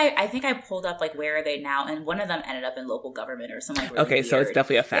think I pulled up like where are they now, and one of them ended up in local government or something. Really okay, weird. So it's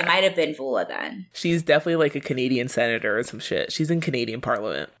definitely a fact. It might have been Vula then. She's definitely like a Canadian senator or some shit. She's in Canadian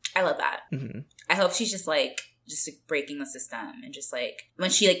Parliament. I love that. Mm-hmm. I hope she's just like breaking the system, and just like when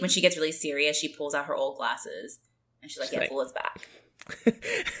she gets really serious, she pulls out her old glasses and she's like, yeah, Vula's back.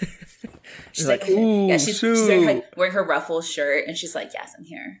 She's like, ooh, yeah, she's like wearing her ruffles shirt, and she's like, yes, I'm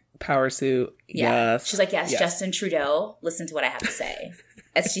here. Power suit. Yeah. Yes. She's like, yes, Justin Trudeau, listen to what I have to say.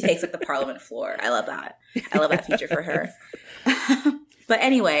 As she takes like the parliament floor. I love that. I love that feature for her. But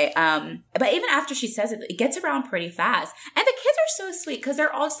anyway, but even after she says it gets around pretty fast. And the kids are so sweet because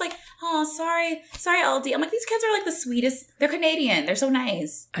they're all just like, oh, sorry, LD. I'm like, these kids are like the sweetest. They're Canadian. They're so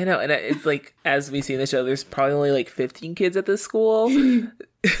nice. I know. And it's like, as we see in the show, there's probably only like 15 kids at this school.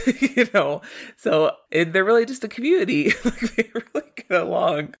 So they're really just a community. Like, they really get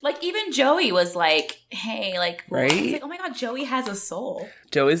along. Like, even Joey was like, hey, like, right? I was like, oh my God, Joey has a soul.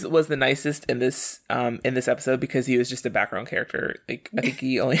 Joey was the nicest in this episode because he was just a background character. Like, I think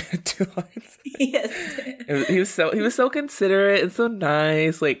he only had 2 lines. Yes. He was so considerate and so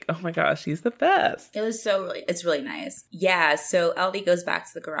nice. Like, oh my gosh, he's the best. It's really nice. Yeah, so LD goes back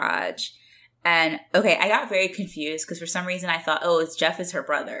to the garage. And, okay, I got very confused because for some reason I thought, Jeff is her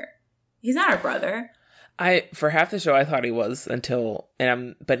brother. He's not her brother. For half the show, I thought he was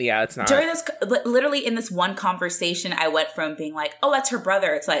but yeah, it's not. During this, literally in this one conversation, I went from being like, oh, that's her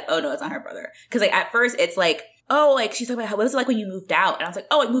brother. It's like, oh, no, it's not her brother. Because, like, at first it's like, oh, like, she's like, what was it like when you moved out? And I was like,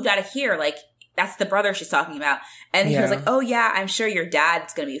 oh, I moved out of here. Like, that's the brother she's talking about. And he was like, oh, yeah, I'm sure your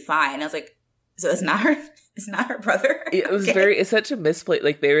dad's going to be fine. And I was like, so it's not her? It's not her brother? It was it's such a misplaced,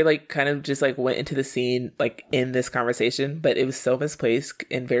 like, they were, like, kind of just, like, went into the scene, like, in this conversation, but it was so misplaced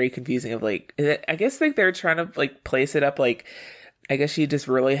and very confusing of, like, I guess, like, they're trying to, like, place it up, like, I guess she just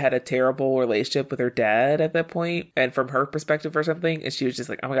really had a terrible relationship with her dad at that point, and from her perspective or something, and she was just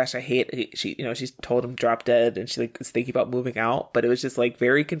like, oh my gosh, I hate she, she's told him drop dead, and she, like, is thinking about moving out, but it was just, like,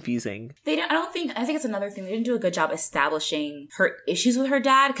 very confusing. I think it's another thing, they didn't do a good job establishing her issues with her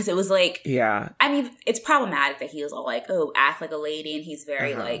dad, because it was like, yeah, I mean, it's problematic that he was all like, oh, act like a lady, and he's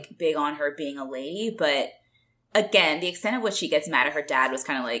very, like, big on her being a lady, but again, the extent of which she gets mad at her dad was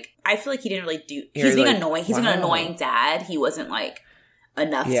kind of like, I feel like he didn't really do, he's being like, annoying, he's an annoying dad, he wasn't like,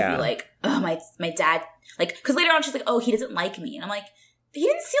 enough to be like, oh, my dad, like, because later on she's like, oh, he doesn't like me, and I'm like, he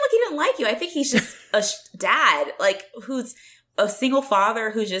didn't seem like he didn't like you. I think he's just a dad, like, who's a single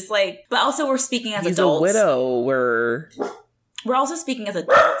father who's just like, but also we're speaking as adults. He's a widower. We're also speaking as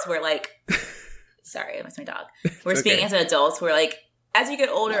adults. We're like, sorry, I missed my dog. We're speaking as adults. We're like, as you get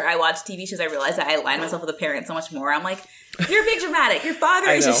older, I watch TV shows, I realize that I align myself with a parent so much more. I'm like, you're being dramatic. Your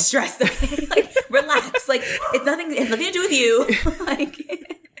father is just stressed. Okay? Like, relax. Like, it's nothing to do with you. Like,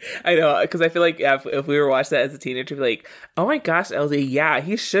 I know, because I feel like if we were watching that as a teenager, we'd be like, oh my gosh, LD, yeah,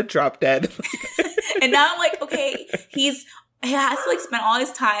 he should drop dead. And now I'm like, okay, he has to, like, spend all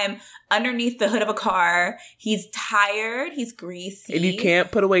his time underneath the hood of a car. He's tired. He's greasy. And you can't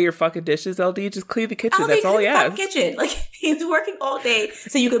put away your fucking dishes, LD. Just clean the kitchen. That's all he has. Kitchen. Like, he's working all day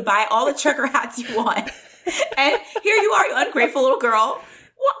so you could buy all the trucker hats you want. And here you are, you ungrateful little girl.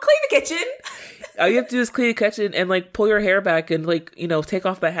 Clean the kitchen. All you have to do is clean the kitchen and, like, pull your hair back and, like, take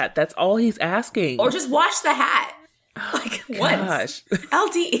off the hat. That's all he's asking. Or just wash the hat. Like, once.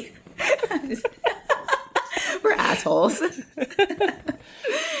 LD. We're assholes.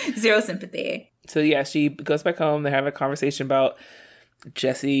 Zero sympathy. So, yeah, she goes back home. They have a conversation about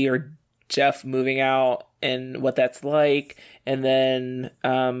Jesse or Jeff moving out and what that's like. And then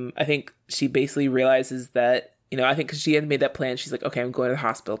I think she basically realizes that, I think because she had made that plan. She's like, okay, I'm going to the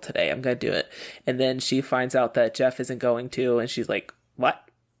hospital today. I'm going to do it. And then she finds out that Jeff isn't going to. And she's like, what?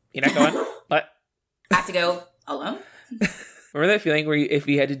 You're not going? What? I have to go alone? Remember that feeling where if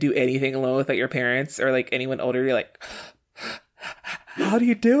you had to do anything alone with, like, your parents or, like, anyone older, you're like, how do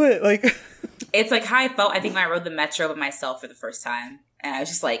you do it? Like, it's like how I felt, I think, when I rode the metro by myself for the first time. And I was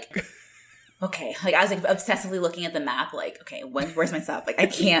just like, okay. Like, I was, like, obsessively looking at the map, like, okay, where's my stop? Like, I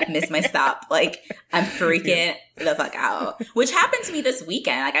can't miss my stop. Like, I'm freaking the fuck out. Which happened to me this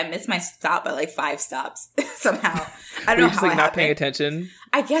weekend. Like, I missed my stop by, like, 5 stops somehow. I don't know how like, not paying attention?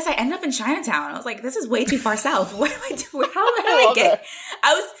 I guess I ended up in Chinatown. I was like, this is way too far south. What do I do? How do I get?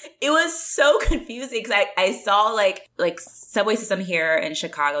 It was so confusing because I saw like subway system here in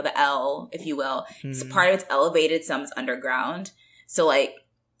Chicago, the L, if you will. So part of it's elevated, some's underground. So, like,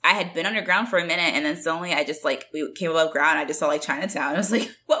 I had been underground for a minute, and then suddenly I just, like, we came above ground. I just saw, like, Chinatown. I was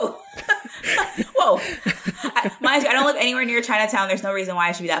like, whoa. Whoa. Mind you, I don't live anywhere near Chinatown. There's no reason why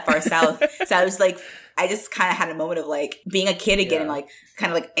I should be that far south. So I was like, I just kind of had a moment of, like, being a kid again and, like,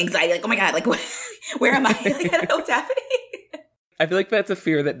 kind of, like, anxiety. Like, oh, my God, like, where am I? Like, I don't know what's happening. I feel like that's a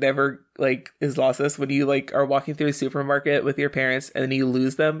fear that never, like, is lost us when you, like, are walking through a supermarket with your parents and then you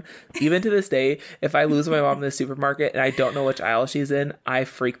lose them. Even to this day, if I lose my mom in the supermarket and I don't know which aisle she's in, I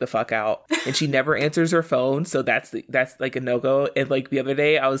freak the fuck out. And she never answers her phone, so that's like a no-go. And, like, the other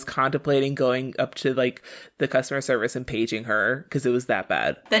day I was contemplating going up to, like, the customer service and paging her because it was that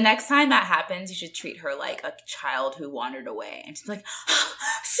bad. The next time that happens, you should treat her like a child who wandered away and just be like, oh,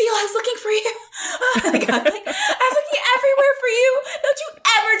 Seal, I was looking for you. Oh my God, like, I was looking everywhere for you. Don't you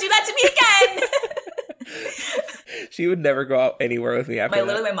ever do that to me again. She would never go out anywhere with me after that.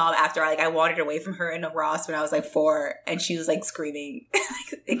 Literally, my mom, after I wandered away from her in a Ross when I was like 4, and she was like screaming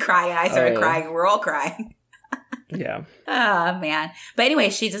and crying, and I started crying, and we're all crying. Yeah. Oh, man. But anyway,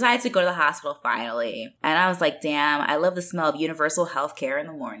 she decided to go to the hospital finally. And I was like, damn, I love the smell of universal health care in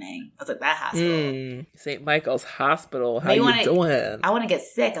the morning. I was like, that hospital. St. Michael's Hospital. How you doing? I want to get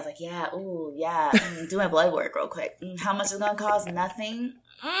sick. I was like, yeah, ooh, yeah. Do my blood work real quick. How much is it going to cost? Nothing.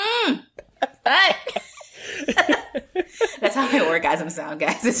 That's how my orgasm sound,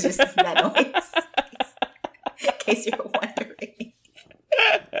 guys. It's just that noise. In case you're wondering.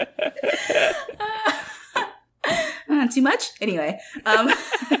 Too much? Anyway.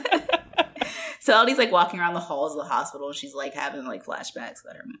 So Elodie's like walking around the halls of the hospital, and she's like having like flashbacks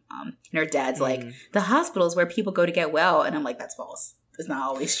about her mom. And her dad's like, the hospital is where people go to get well. And I'm like, that's false. It's not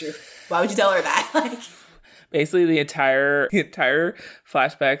always true. Why would you tell her that? Like, basically the entire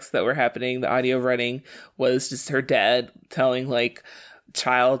flashbacks that were happening, the audio running, was just her dad telling like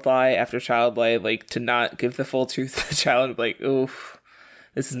child lie after child lie, like to not give the full truth to the child. Like, oof,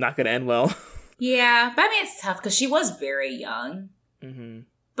 this is not going to end well. Yeah, but I mean, it's tough because she was very young. Mm-hmm.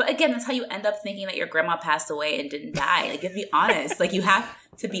 But again, that's how you end up thinking that your grandma passed away and didn't die. Like, if be honest, like you have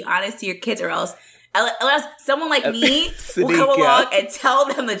to be honest to your kids, or else someone like me will come along and tell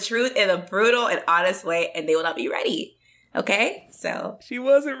them the truth in a brutal and honest way, and they will not be ready. Okay? So she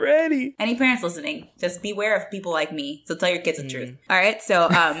wasn't ready. Any parents listening, just beware of people like me. So tell your kids the truth. All right?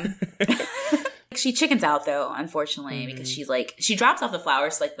 So she chickens out though, unfortunately, because she's like, she drops off the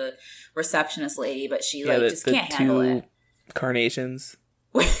flowers to like the receptionist lady, but she like just can't handle it. Carnations.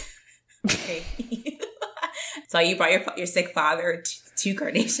 Okay. So you brought your sick father 2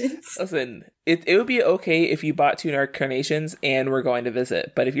 carnations? Listen, it would be okay if you bought 2 carnations and we're going to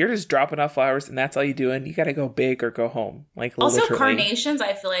visit. But if you're just dropping off flowers and that's all you're doing, you got to go big or go home. Like, also, literally. Carnations,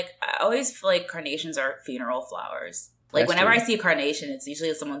 I always feel like carnations are funeral flowers. Like, that's whenever true. I see a carnation, it's usually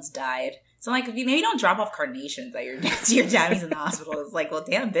if someone's died. So, like, maybe don't drop off carnations to your jammies in the hospital. It's like, well,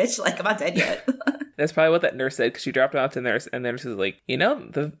 damn, bitch, like, I'm not dead yet. That's probably what that nurse said, because she dropped it off to the nurse, and the nurse was like,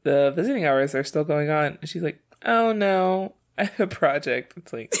 the visiting hours are still going on. And she's like, oh, no, I have a project.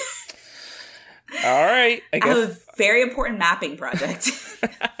 It's like, all right, I guess. I have a very important mapping project.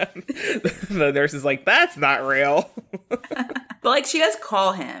 The nurse is like, that's not real. But, like, she does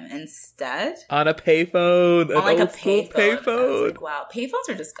call him instead. On a payphone. On, like, a payphone. Like, wow. Payphones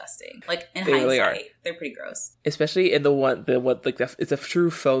are disgusting. Like, in hindsight, really they're pretty gross. Especially in it's a true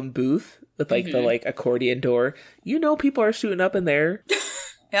phone booth with, like, the, like, accordion door. People are shooting up in there.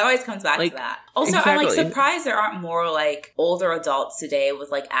 It always comes back to that. Also, exactly. I'm, like, surprised there aren't more, like, older adults today with,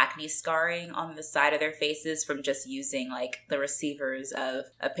 like, acne scarring on the side of their faces from just using, like, the receivers of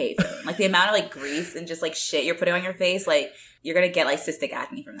a payphone. Like, the amount of, like, grease and just, like, shit you're putting on your face, like, you're gonna get, like, cystic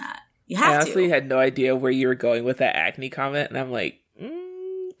acne from that. You have to. I honestly had no idea where you were going with that acne comment, and I'm like,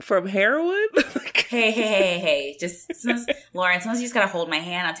 from heroin? Hey. Lauren, sometimes you just gotta hold my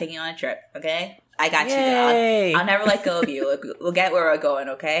hand. I'm taking you on a trip, okay? I got you, girl. I'll never let go of you. We'll get where we're going,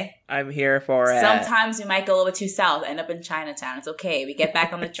 okay? I'm here for it. Sometimes we might go a little bit too south, end up in Chinatown. It's okay. We get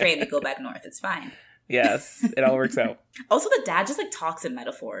back on the train, we go back north. It's fine. Yes, it all works out. Also, the dad just, like, talks in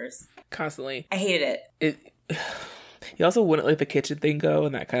metaphors. Constantly. I hated it. He also wouldn't let the kitchen thing go,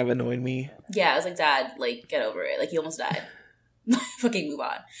 and that kind of annoyed me. Yeah, I was like, Dad, like, get over it. Like, he almost died. Fucking move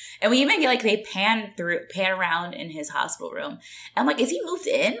on. And we even get, like, they pan around in his hospital room. And I'm like, is he moved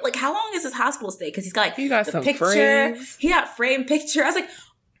in? Like, how long is his hospital stay? Because he's got, like, the some picture. Frames. He got framed picture. I was like,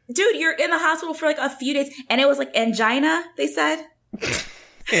 dude, you're in the hospital for, like, a few days. And it was, like, angina, they said.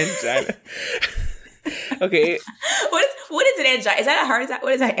 Angina. Okay. What is an angina? Is that a heart attack?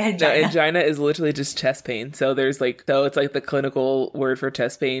 What is that angina? No, angina is literally just chest pain. So it's like the clinical word for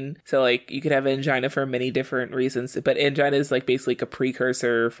chest pain. So, like, you could have angina for many different reasons, but angina is, like, basically a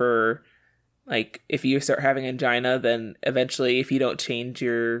precursor for, like, if you start having angina, then eventually, if you don't change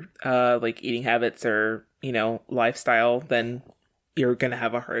your like eating habits or, lifestyle, then you're gonna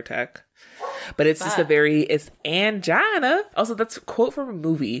have a heart attack. But it's just it's angina. Also, that's a quote from a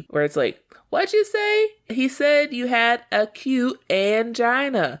movie where it's like, what'd you say? He said you had acute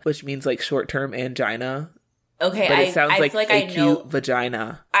angina, which means, like, short-term angina. Okay, but it sounds like acute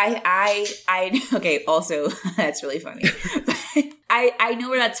vagina. Okay, also, that's really funny. I know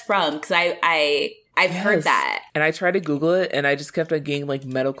where that's from, because I've heard that. And I tried to Google it, and I just kept on getting, like,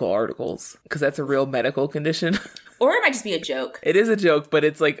 medical articles, because that's a real medical condition. Or it might just be a joke. It is a joke, but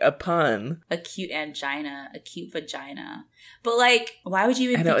it's, like, a pun. Acute angina, acute vagina. But, like, why would you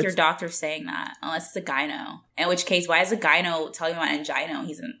even think your doctor's saying that? Unless it's a gyno. In which case, why is a gyno telling me about angina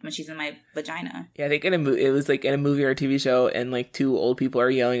when she's in my vagina? Yeah, I think it was, like, in a movie or a TV show, and, like, 2 old people are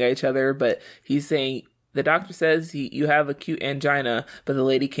yelling at each other, but he's saying, the doctor says you have acute angina, but the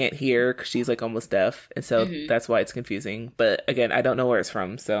lady can't hear because she's like almost deaf. And so that's why it's confusing. But again, I don't know where it's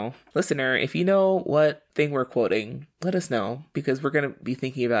from. So listener, if you know what thing we're quoting, let us know because we're going to be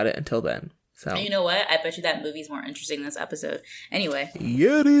thinking about it until then. So and you know what? I bet you that movie's more interesting than this episode. Anyway.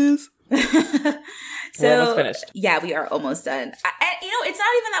 Yeah, it is. So, we're almost finished. Yeah, we are almost done. It's not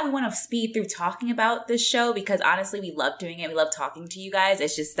even that we want to speed through talking about this show because honestly, we love doing it. We love talking to you guys.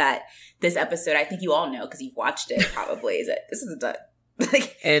 It's just that this episode, I think you all know because you've watched it probably, is that this isn't done.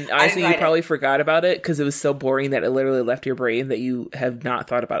 And honestly, you probably forgot about it because it was so boring that it literally left your brain that you have not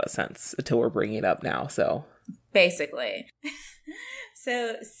thought about it since until we're bringing it up now. So basically.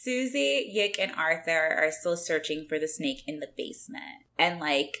 So Susie, Yick, and Arthur are still searching for the snake in the basement. And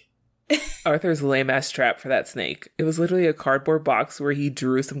Arthur's lame-ass trap for that snake. It was literally a cardboard box where he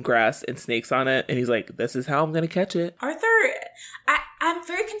drew some grass and snakes on it, and he's like, this is how I'm going to catch it. Arthur, I'm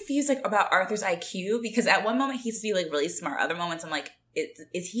very confused about Arthur's IQ, because at one moment he's really smart. Other moments I'm like,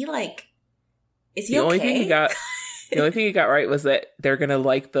 is he okay? The only thing he got right was that they're going to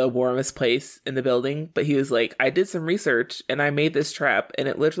like the warmest place in the building, but he was like, I did some research, and I made this trap, and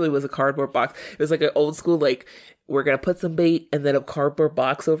it literally was a cardboard box. It was like an old school, we're going to put some bait and then a cardboard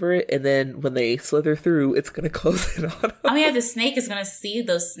box over it. And then when they slither through, it's going to close it on them. Oh, yeah. The snake is going to see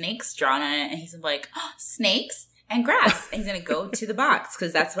those snakes drawn on it. And he's like, oh, snakes and grass. And he's going to go to the box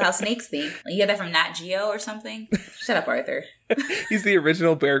because that's how snakes think. You get that from Nat Geo or something? Shut up, Arthur. He's the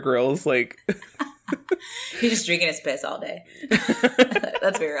original Bear Grylls. He's just drinking his piss all day.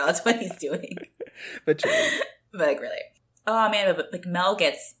 Let's be real. That's what he's doing. But true. But really. Oh, man. But Mel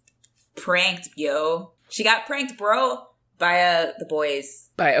gets pranked, yo. She got pranked, bro, by the boys.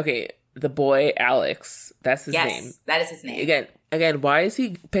 The boy Alex. That's his name. Yes, that is his name. Again, why is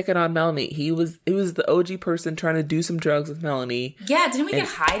he picking on Melanie? It was the OG person trying to do some drugs with Melanie. Yeah, didn't we get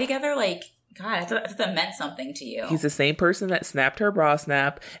high together? God, I thought that meant something to you. He's the same person that snapped her bra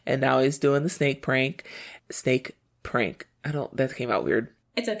snap, and now he's doing the snake prank. That came out weird.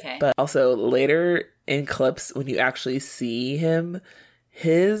 It's okay. But also later in clips, when you actually see him,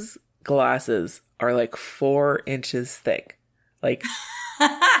 his glasses are 4 inches thick. What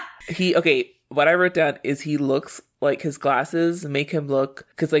I wrote down is he looks like his glasses make him look,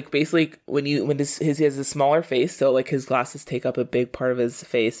 because basically he has a smaller face, so his glasses take up a big part of his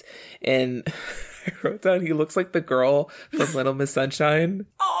face, and I wrote down he looks like the girl from Little Miss Sunshine.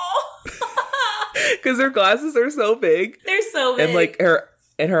 Oh, because her glasses are so big. They're so big,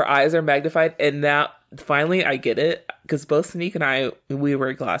 and her eyes are magnified, and now finally I get it, because both Sneak and I, we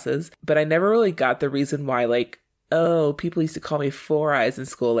wear glasses, but I never really got the reason why, people used to call me Four Eyes in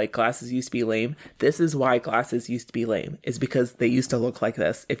school, glasses used to be lame. This is why glasses used to be lame, is because they used to look like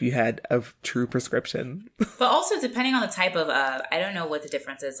this if you had a true prescription. But also, depending on the type of, I don't know what the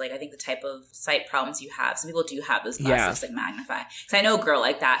difference is, I think the type of sight problems you have, some people do have those glasses, magnify. Because I know a girl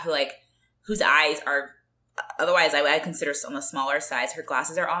like that who, whose eyes are, otherwise I consider on the smaller size, her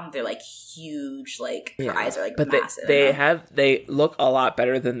glasses are on, they're huge, her eyes are but massive. They look a lot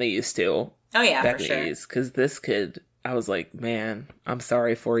better than they used to. Oh yeah, for sure. Because this kid, I was like, man, I'm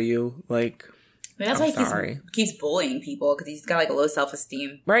sorry for you. That's why he keeps bullying people, because he's got a low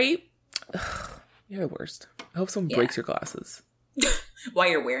self-esteem. Right? You're the worst. I hope someone breaks your glasses. While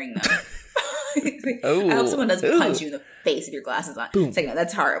you're wearing them. I hope someone doesn't punch you in the face with your glasses on. Boom. It's no,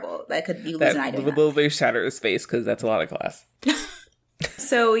 that's horrible. That could you lose an eye. Will they shatter his face, because that's a lot of glass.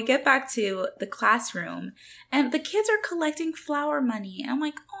 So we get back to the classroom, and the kids are collecting flower money. And I'm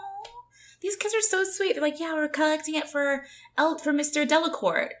like, oh, these kids are so sweet. They're like, yeah, we're collecting it for Mr.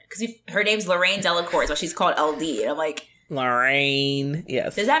 Delacourt, because her name's Lorraine Delacourt, so she's called LD. And I'm like, Lorraine,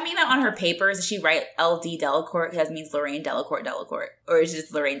 yes. Does that mean that on her papers, does she write LD Delacourt? That means Lorraine Delacourt, or is it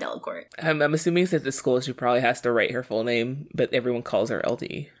just Lorraine Delacourt? I'm assuming that the school, she probably has to write her full name, but everyone calls her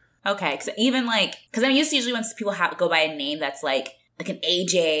LD. Okay, because even because I'm used to usually when people go by a name that's like an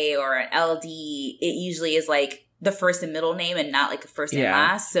AJ or an LD, it usually is the first and middle name and not a first and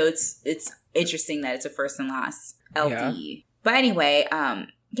last. So it's interesting that it's a first and last LD. Yeah. But anyway,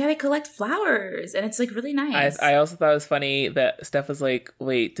 they collect flowers, and it's really nice. I also thought it was funny that Steph was like,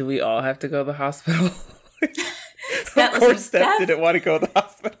 wait, do we all have to go to the hospital? Of course Steph didn't want to go to the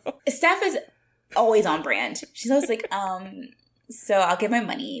hospital. Steph is always on brand. She's always like, so I'll get my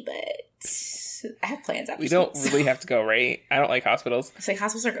money, but I have plans after we don't really have to go, right? I don't like hospitals. It's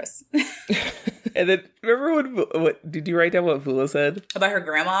hospitals are gross. And then, remember what did you write down what Vula said? About her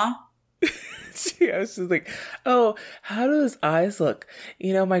grandma? I was just like, oh, how do his eyes look?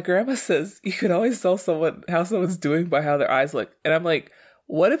 My grandma says you can always tell someone how someone's doing by how their eyes look. And I'm like,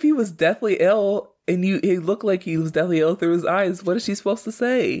 what if he was deathly ill And he looked like he was deathly ill through his eyes. What is she supposed to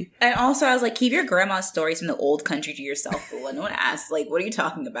say? And also, I was like, keep your grandma's stories from the old country to yourself, fool. No one asks, like, what are you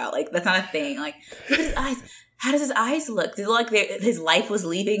talking about? Like, that's not a thing. Like, his eyes, how does his eyes look? Does it look like his life was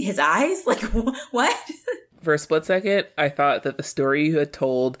leaving his eyes? Like, what? For a split second, I thought that the story you had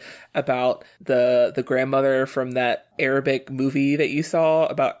told about the grandmother from that Arabic movie that you saw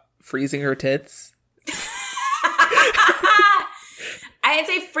about freezing her tits. I didn't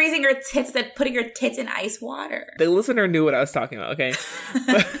say freezing your tits, I said putting your tits in ice water. The listener knew what I was talking about, okay?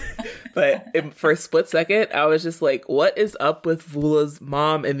 But for a split second, I was just like, what is up with Vula's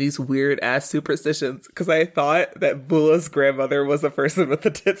mom and these weird-ass superstitions? Because I thought that Vula's grandmother was the person with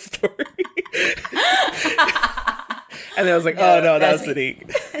the tit story. And then I was like, no, oh, no, that was Sadiq.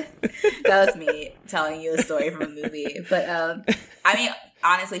 That was me telling you a story from a movie. But, I mean,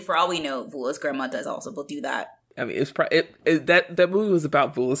 honestly, for all we know, Vula's grandma does also do that. I mean, that movie was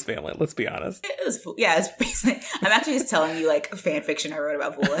about Vula's family. Let's be honest. It's basically. I'm actually just telling you like a fan fiction I wrote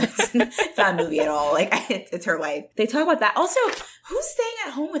about Vula. It's not a movie at all. Like it's her life. They talk about that. Also, who's staying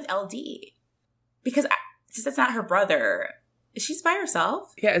at home with LD? Because since that's not her brother, she's by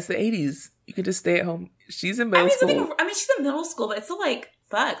herself. Yeah, it's the 80s. You can just stay at home. She's in middle school. She's in middle school, but it's still like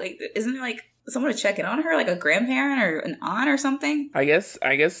fuck. Like, isn't there like someone to check in on her, like a grandparent or an aunt or something? I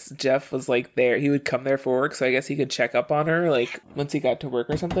guess Jeff was like there. He would come there for work, so I guess he could check up on her like once he got to work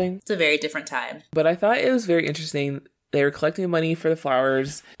or something. It's a very different time. But I thought it was very interesting. They were collecting money for the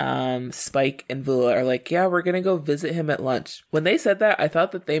flowers. Spike and Vula are like, yeah, we're gonna go visit him at lunch. When they said that, I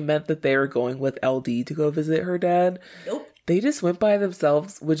thought that they meant that they were going with LD to go visit her dad. Nope. They just went by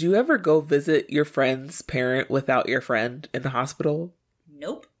themselves. Would you ever go visit your friend's parent without your friend in the hospital?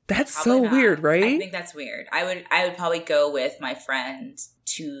 Nope. That's probably so weird, right? I think that's weird. I would probably go with my friend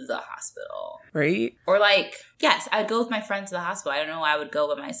to the hospital. Right? Or like, yes, I would go with my friend to the hospital. I don't know why I would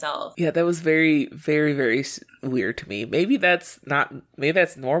go by myself. Yeah, that was very, very, very weird to me. Maybe that's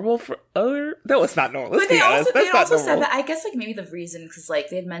normal for other... No, it's not normal. Let's be honest. That's not normal. Said that, I guess like maybe the reason, because like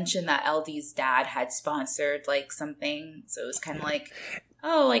they had mentioned that LD's dad had sponsored like something. So it was kind of like,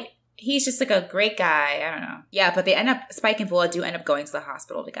 oh, like... He's just like a great guy. I don't know. Yeah, but Spike and Vula do end up going to the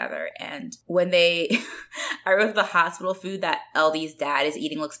hospital together. And when I wrote the hospital food that LD's dad is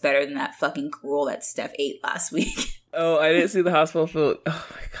eating looks better than that fucking gruel that Steph ate last week. Oh, I didn't see the hospital food. Oh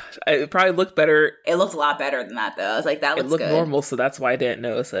my gosh. It probably looked better. It looked a lot better than that though. I was like, that looks good. It looked normal, so that's why I didn't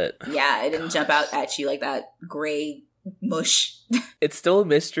notice it. Yeah, it didn't jump out at you like that gray mush. It's still a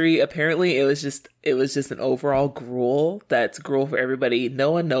mystery. Apparently it was just an overall gruel that's gruel for everybody.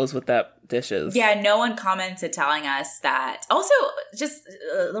 No one knows what that dish is. Yeah, no one commented telling us that. Also, just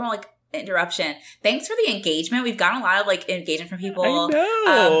a little like interruption. Thanks for the engagement. We've gotten a lot of like engagement from people. I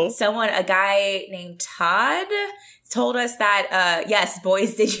know. A guy named Todd told us that, yes,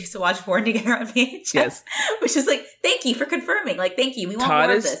 boys did used to watch porn together on VHS. Yes. Which is like, thank you for confirming. Like, thank you. We want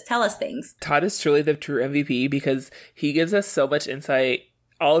more of this. Tell us things. Todd is truly the true MVP because he gives us so much insight.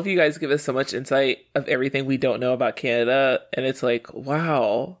 All of you guys give us so much insight of everything we don't know about Canada. And it's like,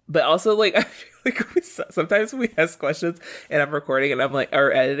 wow. But also, like, I feel like sometimes we ask questions and I'm recording and I'm like,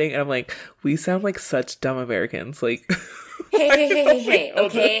 or editing and I'm like, we sound like such dumb Americans. Like, hey.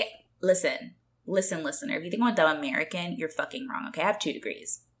 Okay. Listen, listener. If you think I'm a dumb American, you're fucking wrong. Okay. I have 2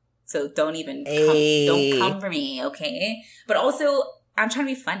 degrees. So don't come for me. Okay. But also, I'm trying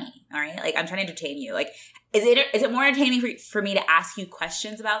to be funny. All right. Like, I'm trying to entertain you. Like, is it more entertaining for me to ask you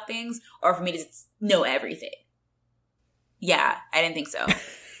questions about things or for me to know everything? Yeah, I didn't think so.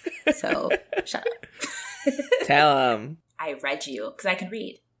 So, shut up. Tell them. I read you because I can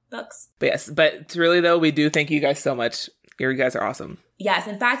read books. But yes, but really though, we do thank you guys so much. You guys are awesome. Yes,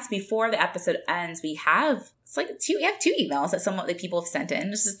 in fact, before the episode ends, we have 2 emails that some of the people have sent in.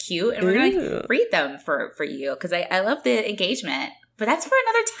 This is cute, and we're going to read them for you because I love the engagement. But that's for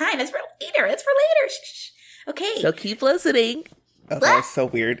another time. That's for later. Shh. Okay. So keep listening. Oh, that was so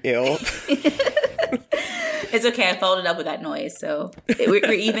weird. Ew. It's okay. I followed it up with that noise. So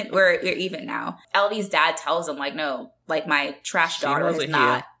we're even. We're even now. LD's dad tells him like, no, like my trash daughter has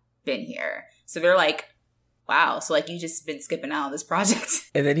not been here. So they're like, wow. So like you just been skipping out on this project.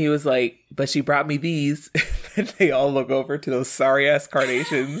 And then he was like, but she brought me these. And they all look over to those sorry ass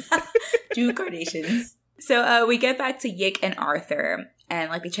carnations. 2 carnations. So we get back to Yick and Arthur,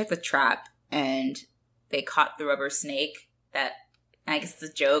 and like they check the trap, and they caught the rubber snake. That I guess it's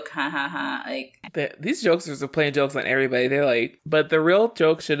a joke, Like these jokesters are playing jokes on everybody. They're like, but the real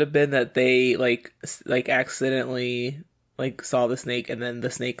joke should have been that they like accidentally like saw the snake, and then the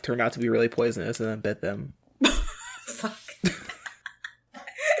snake turned out to be really poisonous, and then bit them. Fuck.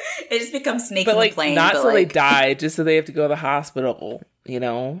 It just becomes snake but in like, the plane. Not but so like, they die, just so they have to go to the hospital. You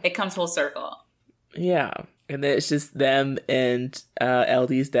know, it comes full circle. Yeah. And then it's just them and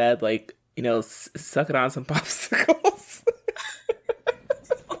LD's dad, like, you know, sucking on some popsicles.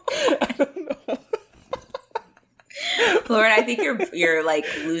 I don't know. Lauren, I think you're like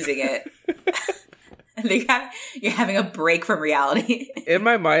losing it. I think you're having a break from reality. In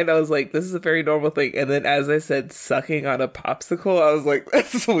my mind, I was like, this is a very normal thing. And then as I said, sucking on a popsicle, I was like,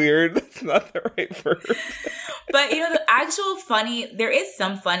 that's weird. That's not the right verb. But, you know, the actual funny, there is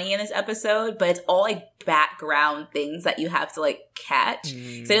some funny in this episode, but it's all like background things that you have to like catch. So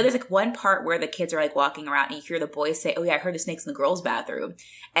I know there's like one part where the kids are like walking around and you hear the boys say, oh yeah, I heard the snakes in the girls' bathroom.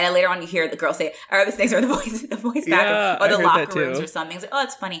 And then later on you hear the girls say, I heard the snakes are in the boys' bathroom or the locker rooms or something. It's like, oh,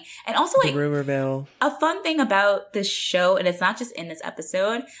 it's funny. And also like the rumor mill. A fun thing about this show, and it's not just in this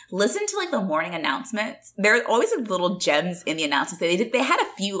episode, listen to like the morning announcements. There are always like little gems in the announcements. They had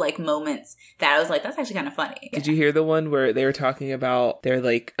a few like moments that I was like, that's actually kind of funny. Did you hear the one where they were talking about, they're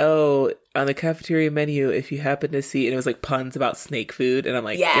like, oh, on the cafeteria menu, if you happen to see, and it was like puns about snake food, and I'm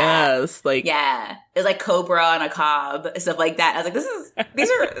like, yes, like, yeah, it was like Cobra on a cob, stuff like that. I was like, these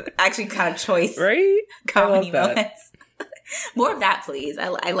are actually kind of choice, right? Comedy moments. More of that, please.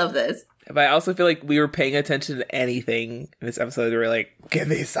 I love this. But I also feel like we were paying attention to anything in this episode. We were like, give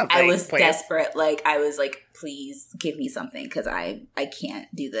me something. I was please. desperate. Like, I was like, please give me something because I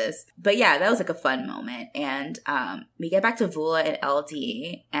can't do this. But yeah, that was like a fun moment. And we get back to Vula and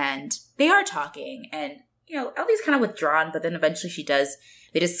LD and they are talking. And, you know, LD's kind of withdrawn, but then eventually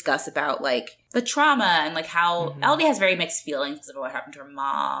they discuss about like the trauma and like how LD has very mixed feelings because of what happened to her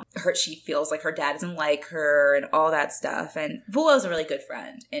mom. She feels like her dad doesn't like her and all that stuff. And Vula is a really good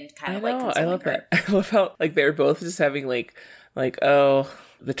friend and kind of like I love her. that. I love how like they're both just having like oh,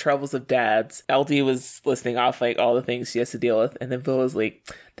 the troubles of dads. LD was listing off like all the things she has to deal with, and then Vula's like,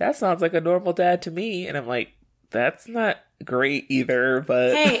 that sounds like a normal dad to me, and I'm like, that's not great either,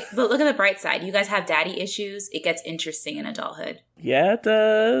 but hey, but look at the bright side. You guys have daddy issues. It gets interesting in adulthood. Yeah, it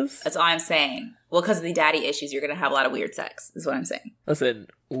does. That's all I'm saying. Well, because of the daddy issues, you're going to have a lot of weird sex, is what I'm saying. Listen,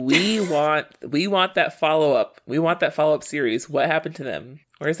 we want that follow-up. We want that follow-up series. What happened to them?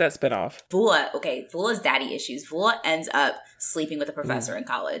 Where's that spinoff? Vula's daddy issues. Vula ends up sleeping with a professor in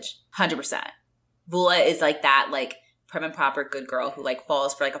college. 100%. Vula is like that, like, prim and proper good girl who like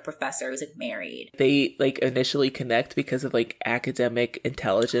falls for like a professor who's like married. They like initially connect because of like academic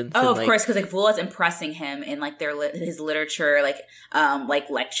intelligence. Oh, of course, because like Vula's impressing him in like his literature like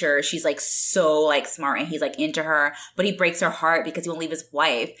lecture. She's like so like smart and he's like into her, but he breaks her heart because he won't leave his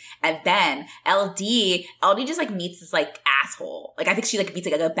wife. And then LD just like meets this like asshole. Like I think she like meets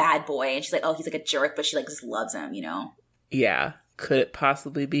like a bad boy and she's like, oh, he's like a jerk, but she like just loves him, you know? Yeah. Could it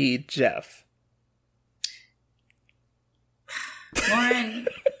possibly be Jeff? Lauren,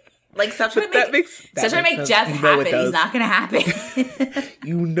 like, stop trying to make Jeff happen. He's not going to happen.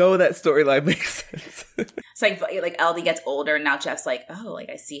 You know that storyline makes sense. It's like LD gets older and now Jeff's like, oh, like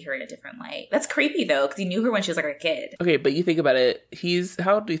I see her in a different light. That's creepy though, because he knew her when she was like a kid. Okay, but you think about it.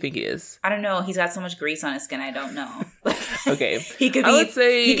 How old do you think he is? I don't know. He's got so much grease on his skin. I don't know. Okay, he could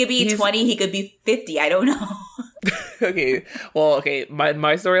be 20. He could be 50. I don't know. Okay. Well, okay. My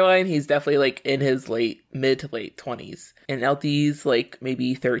storyline, he's definitely like in his mid to late 20s. And LD's like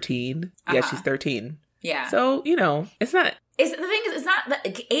maybe 13. Yeah, she's 13. Yeah. So, you know, it's not. The thing is, it's not,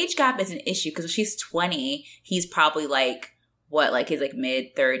 the age gap is an issue because if she's 20, he's probably like, what, like his like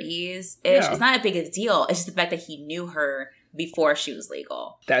mid 30s-ish. Yeah. It's not a big a deal. It's just the fact that he knew her before she was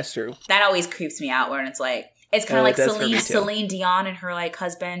legal. That's true. That always creeps me out when it's like, it's kind of like Celine Dion and her like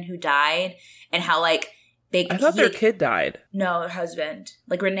husband who died and how like, I thought their kid died. No, her husband.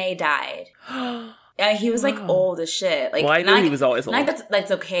 Like, Renee died. And he was, like, old as shit. Like, well, I knew he was always old.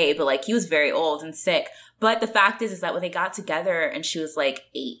 That's okay, but, like, he was very old and sick. But the fact is that when they got together and she was, like,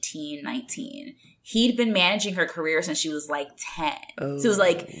 18, 19, he'd been managing her career since she was, like, 10. Oh. So it was,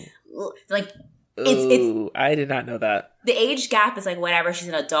 like... It's I did not know that. The age gap is, like, whatever. She's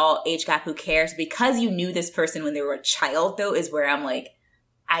an adult. Age gap, who cares? Because you knew this person when they were a child, though, is where I'm, like...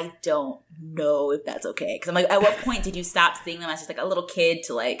 I don't know if that's okay. Because I'm like, at what point did you stop seeing them as just like a little kid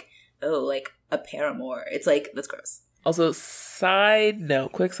to like, oh, like a paramour? It's like, that's gross. Also,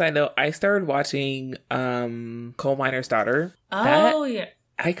 quick side note, I started watching Coal Miner's Daughter. Yeah.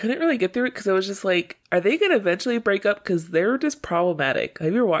 I couldn't really get through it because I was just like, are they going to eventually break up? Because they're just problematic.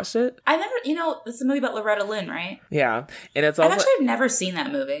 Have you ever watched it? I never, it's a movie about Loretta Lynn, right? Yeah. And it's also... I've never seen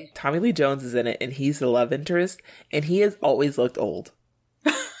that movie. Tommy Lee Jones is in it and he's the love interest and he has always looked old.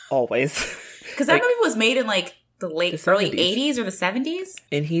 Always. Because that movie was made in like the early 80s or the 70s.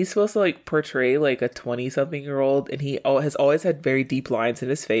 And he's supposed to like portray like a 20-something-year-old and he has always had very deep lines in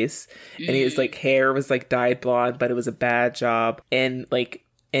his face. And his like hair was like dyed blonde, but it was a bad job. And like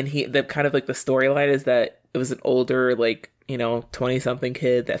And the kind of like the storyline is that it was an older, like, 20-something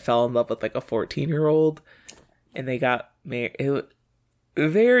kid that fell in love with like a 14-year-old, and they got married. It was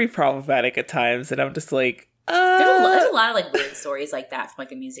very problematic at times, and I'm just like, There's a lot of like weird stories like that from like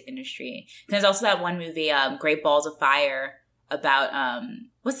the music industry. There's also that one movie, Great Balls of Fire, about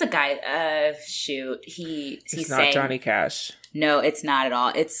what's the guy? He's not Johnny Cash. No, it's not at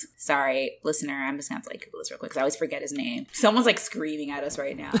all. It's, sorry, listener, I'm just gonna have to like Google this real quick because I always forget his name. Someone's like screaming at us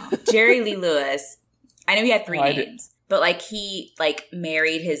right now. Jerry Lee Lewis. I know he had 3 names, but like he like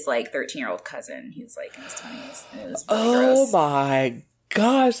married his like 13-year-old cousin. He was like in his 20s. And it was really gross. My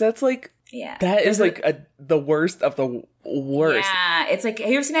gosh, that's like, yeah, that is like the worst of the worst. Yeah, it's like, have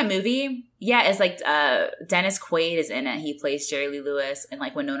you ever seen that movie? Yeah, it's like Dennis Quaid is in it. He plays Jerry Lee Lewis, and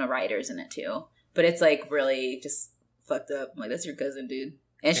like Winona Ryder's in it too. But it's like really just fucked up. I'm like, that's your cousin, dude.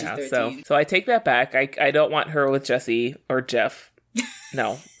 And she's 13. So I take that back. I don't want her with Jesse or Jeff.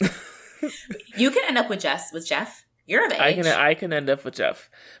 No. You can end up with Jeff. You're of age. I can end up with Jeff.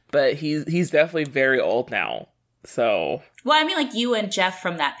 But he's definitely very old now. So, well, I mean, like you and Jeff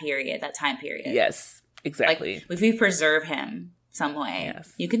from that period, that time period. Yes, exactly. Like, if we preserve him some way,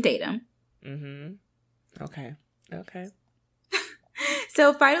 yes, you can date him. Mm-hmm. Okay.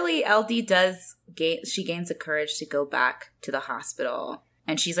 So finally, LD gains the courage to go back to the hospital,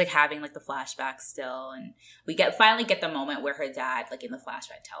 and she's like having like the flashback still, and we finally get the moment where her dad, like in the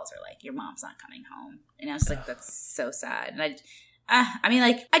flashback, tells her like, "Your mom's not coming home," and I was like, "That's so sad." And I mean,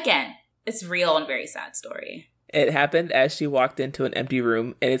 like again, it's real and very sad story. It happened as she walked into an empty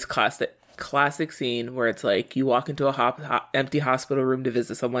room, and it's classic scene where it's like you walk into a empty hospital room to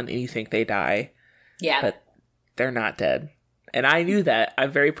visit someone and you think they die. Yeah. But they're not dead. And I knew that. I'm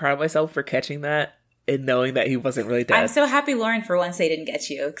very proud of myself for catching that and knowing that he wasn't really dead. I'm so happy, Lauren, for once they didn't get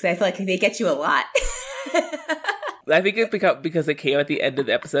you, because I feel like they get you a lot. I think it's because it came at the end of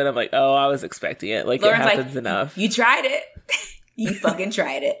the episode. I'm like, oh, I was expecting it. Like, Lauren's, it happens like, enough. You tried it. You fucking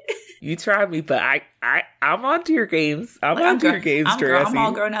tried it. You tried me, but I'm onto your games. I'm onto your games, Degrassi. I'm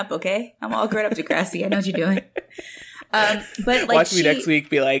all grown up, okay? I'm all grown up, Degrassi. I know what you're doing. But like, watch me next week.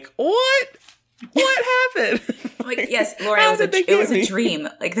 Be like, what? What happened? Like, yes, Lauren, it was a dream.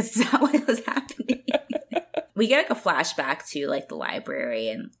 Like, this is not what was happening. We get like a flashback to like the library,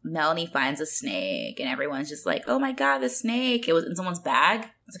 and Melanie finds a snake, and everyone's just like, "Oh my god, the snake!" It was in someone's bag. I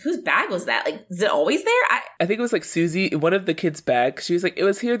was like, "Whose bag was that? Like, is it always there?" I think it was like Susie, one of the kids' bags. She was like, "It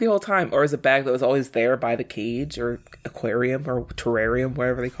was here the whole time," or it was a bag that was always there by the cage or aquarium or terrarium,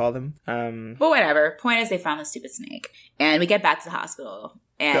 whatever they call them. But whatever. Point is, they found the stupid snake, and we get back to the hospital.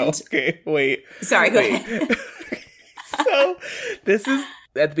 And okay, wait. Sorry, go ahead. So this is.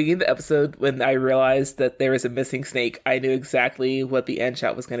 At the beginning of the episode, when I realized that there was a missing snake, I knew exactly what the end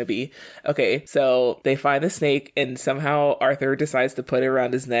shot was going to be. Okay, so they find the snake, and somehow Arthur decides to put it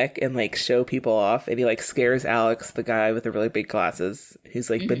around his neck and, like, show people off. And he, like, scares Alex, the guy with the really big glasses, who's,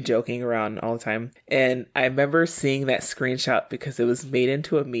 like, been joking around all the time. And I remember seeing that screenshot because it was made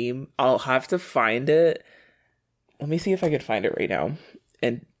into a meme. I'll have to find it. Let me see if I could find it right now.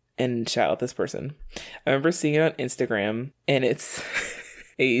 And shout out this person. I remember seeing it on Instagram, and it's...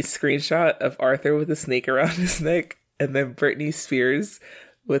 a screenshot of Arthur with a snake around his neck, and then Britney Spears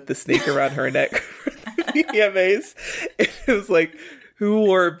with the snake around her neck for the VMAs. It was like, who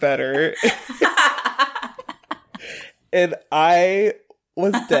wore it better? And I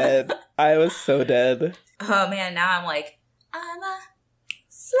was dead. I was so dead. Oh man, now I'm like, I'm a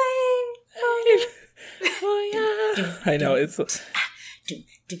slave. Oh yeah. I know, it's...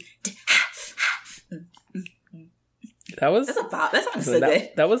 That's a bop. That sounds so good.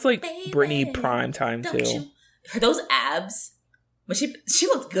 That was like Baby, Britney prime time too. Those abs, but she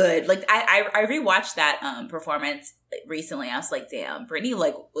looked good. Like I rewatched that performance recently. I was like, damn, Britney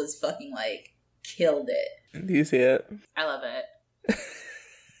like was fucking like killed it. Do you see it? I love it.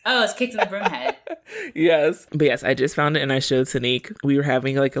 Oh, it's Kicked in the Broomhead. Yes. But yes, I just found it and I showed Sanique. We were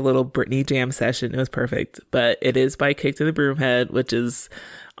having like a little Britney jam session. It was perfect. But it is by Kicked in the Broomhead, which is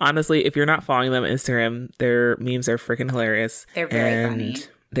honestly, if you're not following them on Instagram, their memes are freaking hilarious. They're very funny.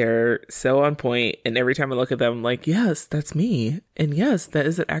 They're so on point. And every time I look at them, I'm like, yes, that's me. And yes, that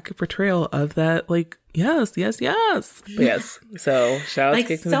is an accurate portrayal of that. Like, yes. But yes. So shout out like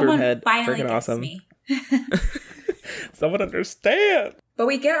to Kicked in the Broomhead. Freaking awesome. Me. Someone understand. But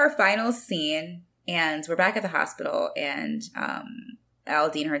we get our final scene, and we're back at the hospital, and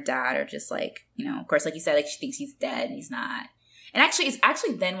Aldine and her dad are just like, you know, of course, like you said, like she thinks he's dead, and he's not. And actually, it's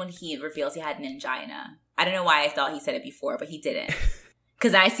actually then when he reveals he had an angina. I don't know why I thought he said it before, but he didn't.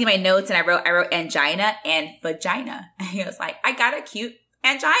 Because I see my notes, and I wrote angina and vagina. And he was like, I got a cute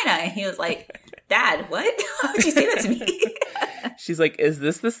angina. And he was like, Dad, what? Why would you say that to me? She's like, "Is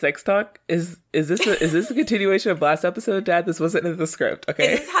this the sex talk? Is this a continuation of last episode, Dad? This wasn't in the script,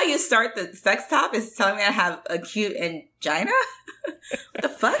 okay?" Is this how you start the sex talk? Is telling me I have a cute angina? What the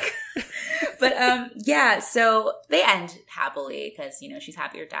fuck? But yeah, so they end happily because she's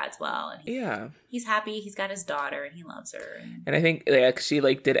happy her dad's well, and he's happy. He's got his daughter, and he loves her. And I think she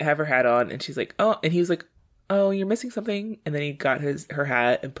didn't have her hat on, and she's like, "Oh," and he was like, "Oh, you're missing something," and then he got her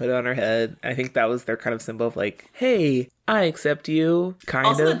hat and put it on her head. I think that was their kind of symbol of like, "Hey, I accept you."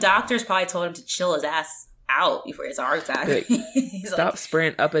 Also, the doctors probably told him to chill his ass out before his heart attack. Like, stop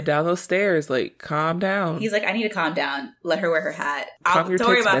sprinting up and down those stairs. Like, calm down. He's like, I need to calm down. Let her wear her hat. Don't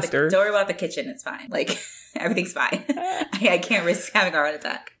worry about the kitchen. It's fine. Like, everything's fine. I can't risk having a heart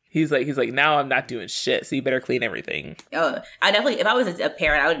attack. He's like, now I'm not doing shit, so you better clean everything. Oh, I definitely, if I was a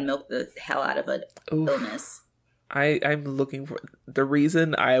parent, I would milk the hell out of an illness. I'm looking for the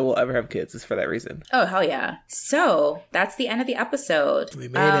reason I will ever have kids is for that reason. Oh, hell yeah. So that's the end of the episode. We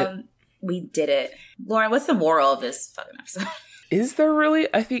made it. We did it. Lauren, what's the moral of this fucking episode? Is there really?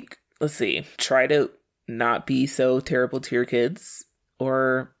 I think, let's see. Try to not be so terrible to your kids,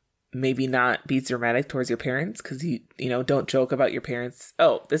 or maybe not be dramatic towards your parents, because you don't joke about your parents.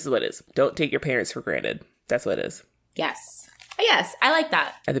 Oh, this is what it is. Don't take your parents for granted. That's what it is. Yes, I like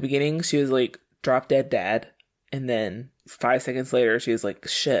that. At the beginning, she was like, drop dead dad. And then 5 seconds later, she was like,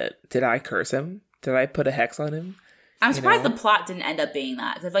 shit, did I curse him? Did I put a hex on him? I'm surprised the plot didn't end up being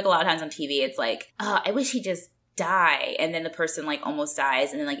that. Because I feel like a lot of times on TV, it's like, oh, I wish he'd just die. And then the person like almost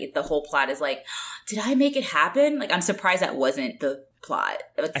dies. And then like the whole plot is like, did I make it happen? Like, I'm surprised that wasn't the plot.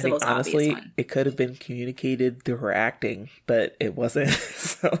 It's the most honestly, obvious one. It could have been communicated through her acting, but it wasn't.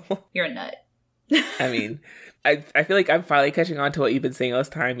 So you're a nut. I mean, I feel like I'm finally catching on to what you've been saying all this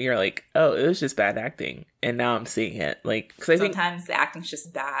time. You're like, oh, it was just bad acting. And now I'm seeing it. Like, because I think sometimes the acting's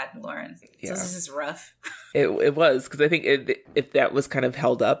just bad, Lauren. Yeah. So this is rough. It was, because I think if that was kind of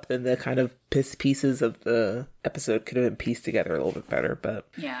held up, then the kind of pieces of the episode could have been pieced together a little bit better. But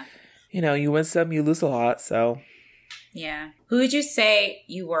yeah, you win some, you lose a lot. So yeah, who would you say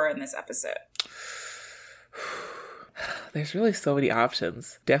you were in this episode? There's really so many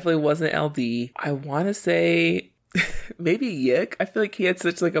options. Definitely wasn't LD. I want to say maybe Yick. I feel like he had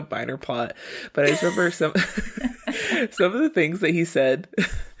such like a minor plot, but I just remember some of the things that he said.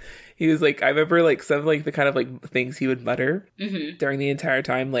 He was like, I remember like some of like the kind of like things he would mutter during the entire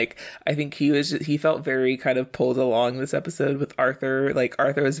time. Like, I think he felt very kind of pulled along this episode with Arthur. Like,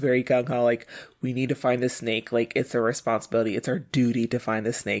 Arthur was very gung-ho, like, we need to find this snake. Like, it's a responsibility. It's our duty to find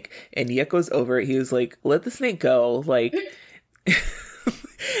the snake. And Yick goes over it. He was like, let the snake go. Like,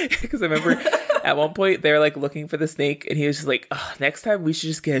 because I remember at one point they're like looking for the snake and he was just like, oh, next time we should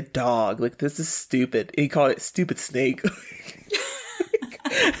just get a dog. Like, this is stupid. He called it stupid snake.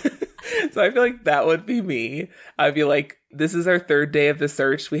 So I feel like that would be me. I'd be like, this is our third day of the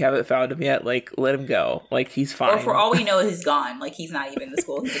search. We haven't found him yet. Like, let him go. Like, he's fine. Or for all we know, he's gone. Like, he's not even in the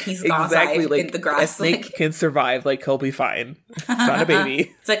school. He's gone exactly. outside like, in the grass. A snake can survive. Like, he'll be fine. It's not a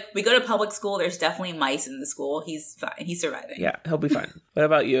baby. It's like, we go to public school. There's definitely mice in the school. He's fine. He's surviving. Yeah, he'll be fine. What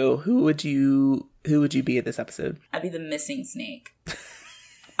about you? Who would you be in this episode? I'd be the missing snake.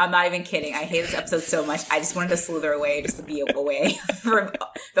 I'm not even kidding. I hate this episode so much. I just wanted to slither away just to be away for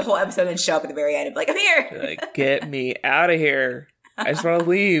the whole episode and show up at the very end and be like, I'm here. You're like, get me out of here. I just want to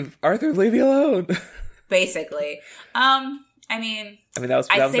leave. Arthur, leave me alone. Basically. I mean that was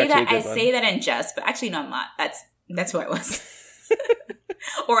I say that in jest, but actually no, I'm not. That's who I was.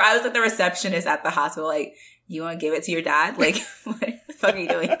 Or I was like the receptionist at the hospital, like, you want to give it to your dad? Like, what the fuck are you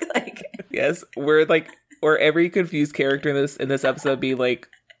doing? Like, yes, we're every confused character in this episode be like,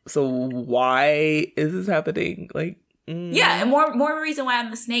 so why is this happening? Like, yeah, and more reason why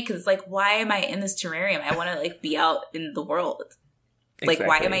I'm the snake, because it's like, why am I in this terrarium? I want to like be out in the world. Like, exactly.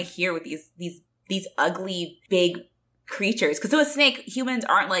 Why am I here with these ugly big creatures? Because to a snake, humans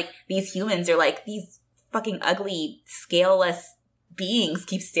aren't like these humans. They're like these fucking ugly, scaleless beings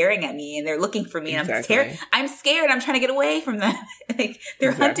keep staring at me and they're looking for me. Exactly. And I'm scared. I'm trying to get away from them. Like,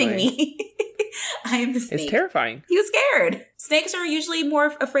 they're hunting me. I am the snake. It's terrifying. He was scared. Snakes are usually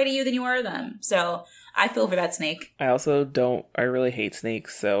more afraid of you than you are of them. So I feel for that snake. I really hate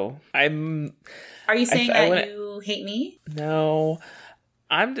snakes. So Are you saying that you hate me? No.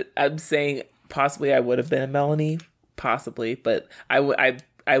 I'm saying possibly I would have been a Melanie. Possibly. But I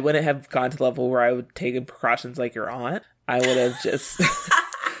wouldn't have gone to the level where I would take precautions like your aunt. I would have just...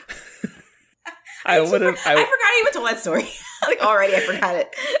 I forgot I even told that story. Like, already I forgot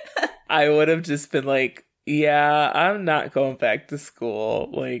it. I would have just been like, yeah, I'm not going back to school.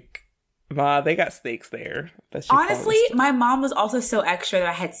 Like, Ma, they got snakes there. Honestly, my mom was also so extra that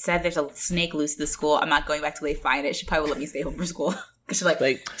I had said there's a snake loose in the school. I'm not going back till they find it. She probably would let me stay home for school. She's like,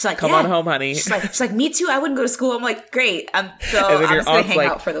 come on home, honey. She's like, me too. I wouldn't go to school. I'm like, great. I'm just gonna hang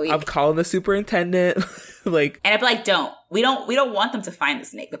out for the week. I'm calling the superintendent. And I'd be like, we don't want them to find the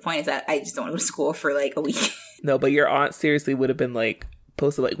snake. The point is that I just don't want to go to school for like a week. No, but your aunt seriously would have been like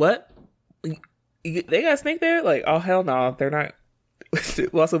posted like, what? They got a snake there? Like, oh hell no, they're not.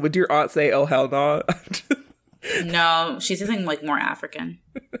 Also, would your aunt say, oh hell no? No, she's something like more African.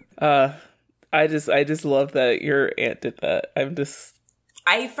 I just love that your aunt did that.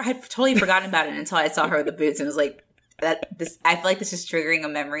 I had totally forgotten about it until I saw her with the boots and was like, I feel like this is triggering a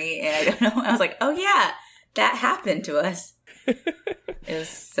memory, and I don't know. I was like, oh yeah, that happened to us. It was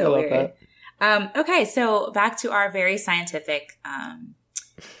so weird. Okay, so back to our very scientific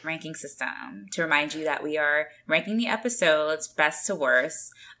ranking system. To remind you that we are ranking the episodes best to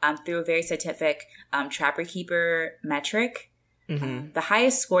worst through a very scientific Trapper Keeper metric. Mm-hmm. The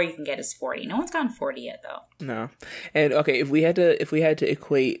highest score you can get is 40. No one's gotten 40 yet, though. No. And okay, if we had to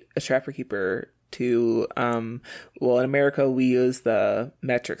equate a Trapper Keeper to well, in America we use the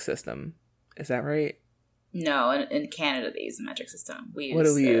metric system. Is that right? No, in Canada they use the metric system. What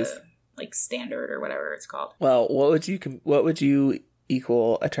do we use? Like standard or whatever it's called. Well, what would you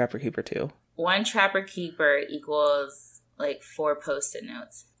equal a Trapper Keeper to? One Trapper Keeper equals like 4 Post-it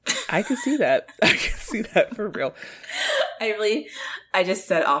notes. I can see that. I can see that for real. I just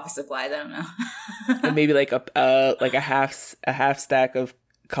said office supplies. I don't know. And maybe like a half stack of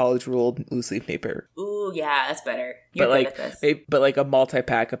college ruled loose leaf paper. Ooh, yeah, that's better. You're good at this. But like a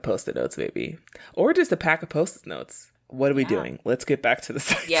multi-pack of Post-it notes, maybe, or just a pack of Post-it notes. What are we doing? Let's get back to the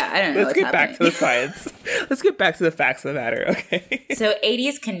science. Yeah, I don't know. Let's get back to the science. Let's get back to the facts of the matter. Okay. So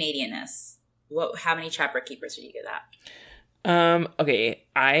 80s Canadianness. How many Trapper Keepers would you give that? Okay,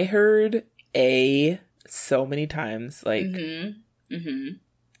 I heard A so many times. Like, you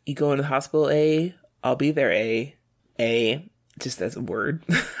go into the hospital, A, I'll be there, A, just as a word.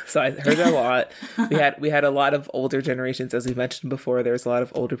 So I heard that a lot. We had a lot of older generations, as we mentioned before. There's a lot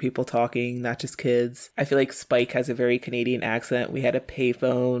of older people talking, not just kids. I feel like Spike has a very Canadian accent. We had a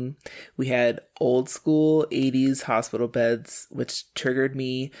payphone. We had old school 80s hospital beds, which triggered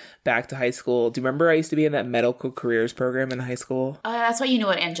me back to high school. Do you remember I used to be in that medical careers program in high school? That's why you knew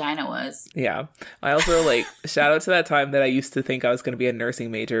what angina was. Yeah. I also shout out to that time that I used to think I was going to be a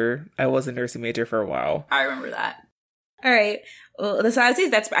nursing major. I was a nursing major for a while. I remember that. All right. Well, so I would say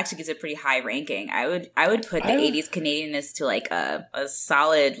that's actually gives a pretty high ranking. I would put the 80s Canadianness to like a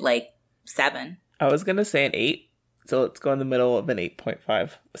solid 7. I was going to say an 8. So let's go in the middle of an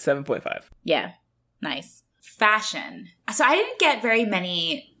 8.5, 7.5. Yeah. Nice. Fashion. So I didn't get very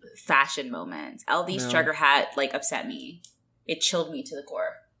many fashion moments. LD's trucker hat upset me. It chilled me to the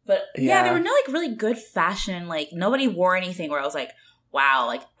core. But yeah there were no really good fashion. Nobody wore anything where I was like,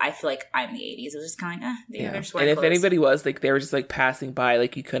 wow, I feel like I'm in the 80s. It was just kind of, they're just wearing clothes. Anybody was, they were just, passing by.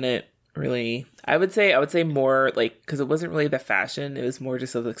 You couldn't really... I would say more, because it wasn't really the fashion. It was more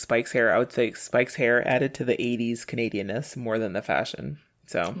just of, Spike's hair. I would say Spike's hair added to the 80s Canadianness more than the fashion.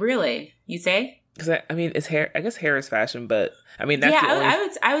 So... Really? You say? Because, it's hair... I guess hair is fashion, but, that's the only...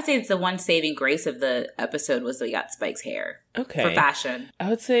 I would say it's the one saving grace of the episode was that we got Spike's hair. Okay. For fashion. I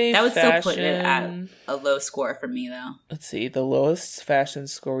would say that would fashion... still put it at a low score for me, though. Let's see. The lowest fashion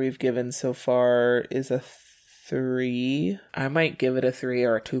score we've given so far is a 3. I might give it a 3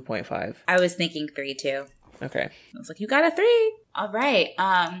 or a 2.5. I was thinking 3, too. Okay. I was like, you got a 3. All right.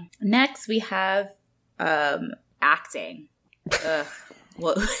 Next, we have acting. Ugh.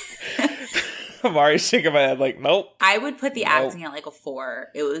 Well... I'm already shaking my head nope. I would put the acting at a 4.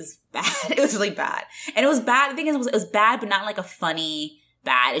 It was bad. It was really bad. And it was bad. The thing is, it was bad, but not a funny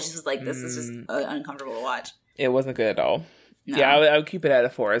bad. It just was this is just uncomfortable to watch. It wasn't good at all. No. Yeah, I would keep it at a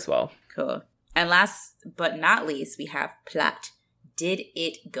 4 as well. Cool. And last but not least, we have plot. Did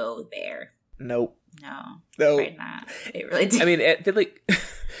it go there? Nope. No. Right not. It really did. I mean, I feel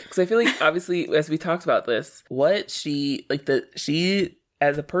because I feel obviously, as we talked about this, what she, she...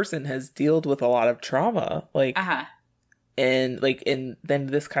 as a person has dealt with a lot of trauma, and then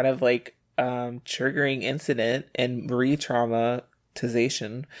this kind of triggering incident and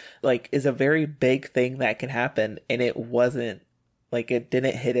re-traumatization, is a very big thing that can happen, and it wasn't it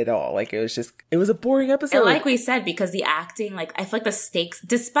didn't hit at all. It was a boring episode. And like we said, because the acting, I feel like the stakes,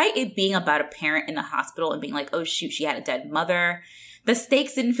 despite it being about a parent in the hospital and being oh shoot, she had a dead mother, the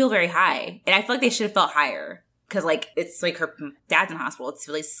stakes didn't feel very high, and I feel like they should have felt higher. Because, it's her dad's in the hospital. It's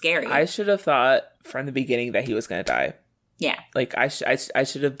really scary. I should have thought from the beginning that he was going to die. Yeah. I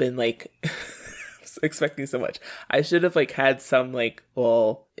should have been, was expecting so much. I should have like had some like,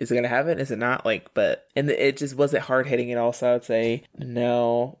 well, is it gonna happen? Is it not? Like, but and it just wasn't hard hitting at all. So I would say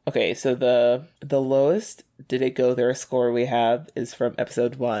no. Okay, so the lowest Did It Go There score we have is from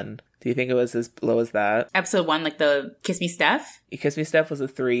episode 1. Do you think it was as low as that? Episode 1, like the Kiss Me Steph? Kiss Me Steph was a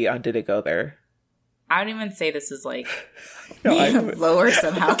 3 on Did It Go There. I would even say this is like No, lower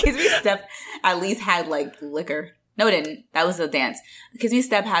somehow. Kiss Me Steph at least had like liquor. No, it didn't. That was a dance. Kiss Me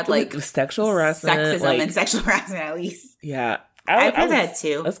Steph had like sexual harassment, sexism, like, and sexual harassment at least. Yeah. I put that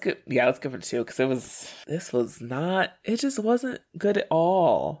 2. Let's go. Yeah, let's go for 2 because it just wasn't good at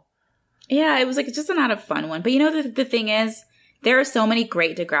all. Yeah, it was like just not a fun one. But you know, the thing is, there are so many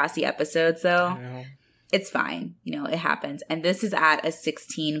great Degrassi episodes, though. I know. It's fine. You know, it happens. And this is at a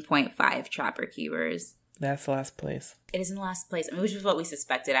 16.5 Trapper Keepers. That's last place. It is in last place, I mean, which is what we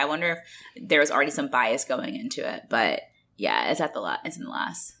suspected. I wonder if there was already some bias going into it. But yeah, it's in the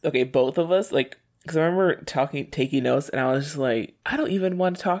last. Okay, both of us, like, because I remember taking notes, and I was just like, I don't even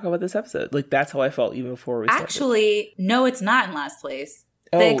want to talk about this episode. Like, that's how I felt even before we started. Actually, no, it's not in last place.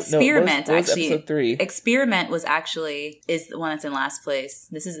 The experiment what was episode 3? Experiment is the one that's in last place.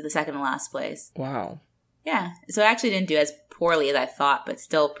 This is the second to last place. Wow. Yeah. So I actually didn't do as poorly as I thought, but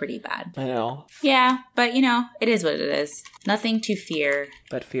still pretty bad. I know. Yeah, but you know, it is what it is. Nothing to fear.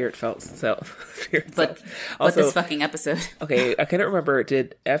 But fear it felt so. But this fucking episode. Okay, I couldn't remember.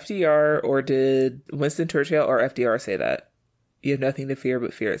 Did FDR or did Winston Churchill or FDR say that? You have nothing to fear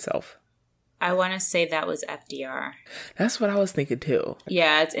but fear itself. I want to say that was FDR. That's what I was thinking too.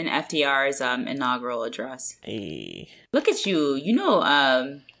 Yeah, it's in FDR's inaugural address. Hey. Look at you. You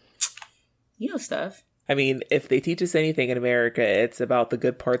know stuff. I mean, if they teach us anything in America, it's about the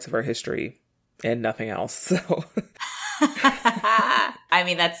good parts of our history and nothing else. So I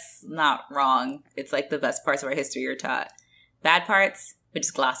mean, that's not wrong. It's like the best parts of our history are taught. Bad parts, we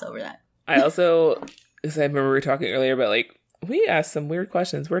just gloss over that. I also, because I remember we were talking earlier about like, we asked some weird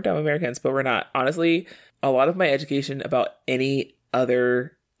questions. We're dumb Americans, but we're not. Honestly, a lot of my education about any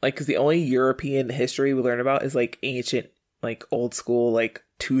other, like, because the only European history we learn about is like ancient, like old school, like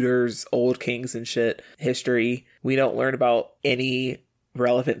Tudors, old kings and shit history. We don't learn about any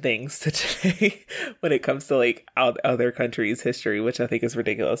relevant things to today when it comes to like other countries' history, which I think is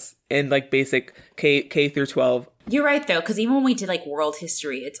ridiculous. And like basic K through 12. You're right though, because even when we did like world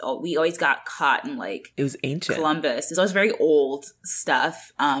history, we always got caught in like it was ancient Columbus. It's always very old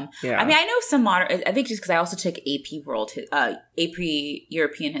stuff. Yeah. I mean, I know some modern. I think just because I also took AP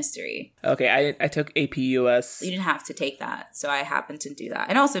European history. Okay, I took AP US. You didn't have to take that, so I happened to do that.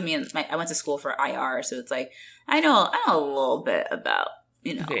 And also, I went to school for IR, so it's like I know a little bit about.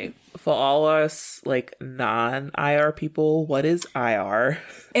 You know. Okay, for all us like non-IR people, what is IR?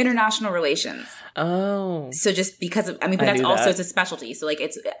 International relations. Oh, so just because of, but that's also it's a specialty. So like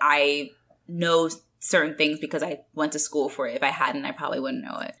I know certain things because I went to school for it. If I hadn't, I probably wouldn't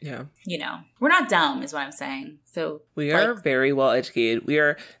know it. Yeah, you know, we're not dumb, is what I'm saying. So we are very well educated. We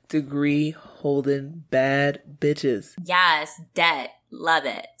are degree holding bad bitches. Yes, debt, love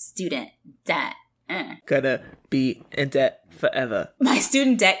it, student debt. Gonna be in debt forever. My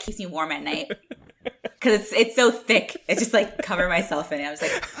student debt keeps me warm at night because it's so thick. It's just like cover myself in it. I was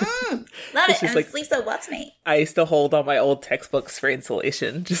like, love it, and like, sleep so well tonight. I used to hold on my old textbooks for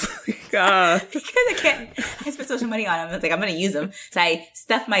insulation, just like because I spent so much money on them. I was like, I'm gonna use them, so I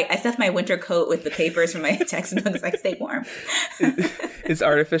stuffed my winter coat with the papers from my textbooks. So I stay warm. It's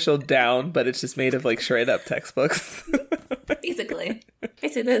artificial down, but it's just made of like shred up textbooks. Basically,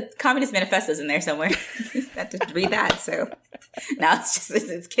 the Communist Manifesto's in there somewhere. I have to read that. So now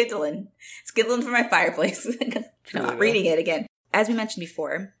it's kindling. It's kindling for my fireplace. I'm not reading it again. As we mentioned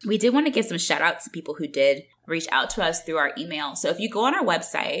before, we did want to give some shout outs to people who did reach out to us through our email. So if you go on our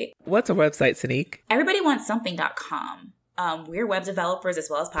website. What's our website, Sanique? everybodywantssomething.com. We're web developers as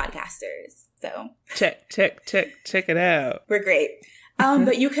well as podcasters. So check it out. We're great.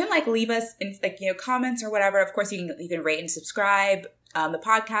 But you can like leave us in comments or whatever. Of course, you can rate and subscribe the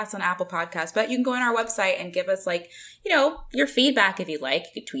podcast on Apple Podcasts. But you can go on our website and give us your feedback if you like.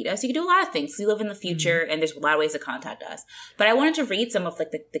 You could tweet us. You can do a lot of things. We live in the future, and there's a lot of ways to contact us. But I wanted to read some of like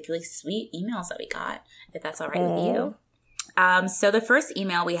the really sweet emails that we got, if that's all right with you. So the first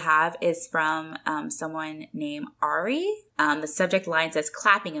email we have is from someone named Ari. The subject line says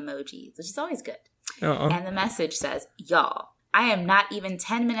clapping emojis, which is always good. And the message says, y'all, I am not even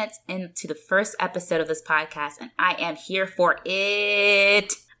 10 minutes into the first episode of this podcast, and I am here for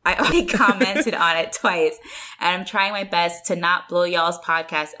it. I already commented on it twice, and I'm trying my best to not blow y'all's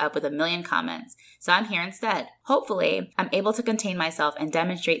podcast up with 1 million comments. So I'm here instead. Hopefully, I'm able to contain myself and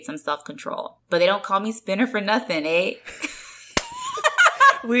demonstrate some self-control. But they don't call me Spinner for nothing, eh?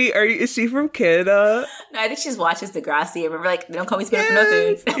 Wait, is she from Canada? No, I think she just watches Degrassi. I remember, like, they don't call me Spinner for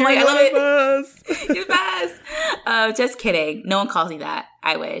nothing. I'm like, I love it. You're the best. Just kidding. No one calls me that.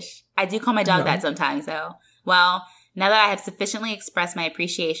 I wish. I do call my dog that sometimes, though. Well, now that I have sufficiently expressed my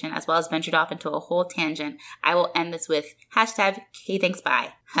appreciation as well as ventured off into a whole tangent, I will end this with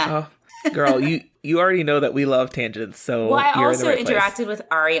 #HeyThanksBye. Huh. Oh, girl, you already know that we love tangents, so well, I you're also in the right interacted with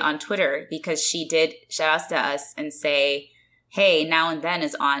Ari on Twitter because she did shout outs to us and say, hey, Now and Then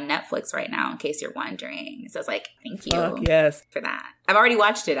is on Netflix right now, in case you're wondering. So I was like, thank you yes. for that. I've already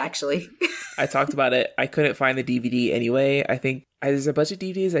watched it, actually. I talked about it. I couldn't find the DVD anyway. I think there's a bunch of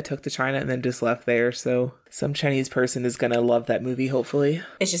DVDs I took to China and then just left there. So some Chinese person is going to love that movie, hopefully.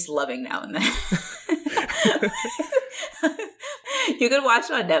 It's just loving Now and Then. You can watch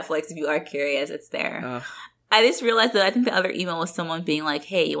it on Netflix if you are curious. It's there. I just realized that I think the other email was someone being like,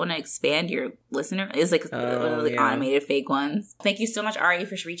 hey, you want to expand your listener? It was like one of the automated fake ones. Thank you so much, Ari,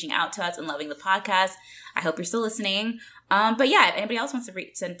 for reaching out to us and loving the podcast. I hope you're still listening. But yeah, if anybody else wants to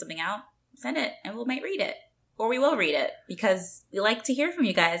send something out, send it and we might read it. Or we will read it because we like to hear from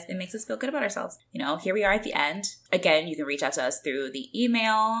you guys. It makes us feel good about ourselves. You know, here we are at the end. Again, you can reach out to us through the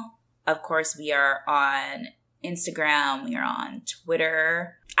email. Of course, we are on Instagram. We are on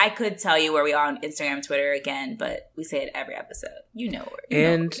Twitter. I could tell you where we are on Instagram and Twitter again, but we say it every episode. You know where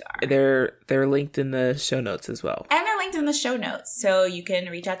we are. They're linked in the show notes as well. And they're linked in the show notes. So you can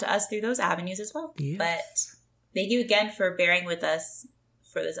reach out to us through those avenues as well. Yes. But thank you again for bearing with us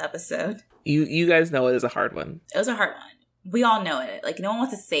for this episode. You guys know it is a hard one. It was a hard one. We all know it. Like, no one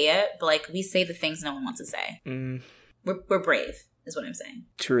wants to say it, but like we say the things no one wants to say. We're brave, is what I'm saying.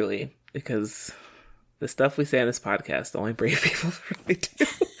 Truly, because the stuff we say on this podcast, only brave people really do.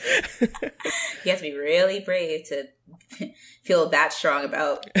 You have to be really brave to feel that strong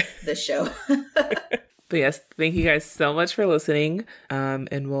about the show. But yes, thank you guys so much for listening.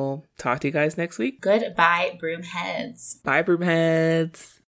 And we'll talk to you guys next week. Goodbye, Broomheads. Bye, Broomheads.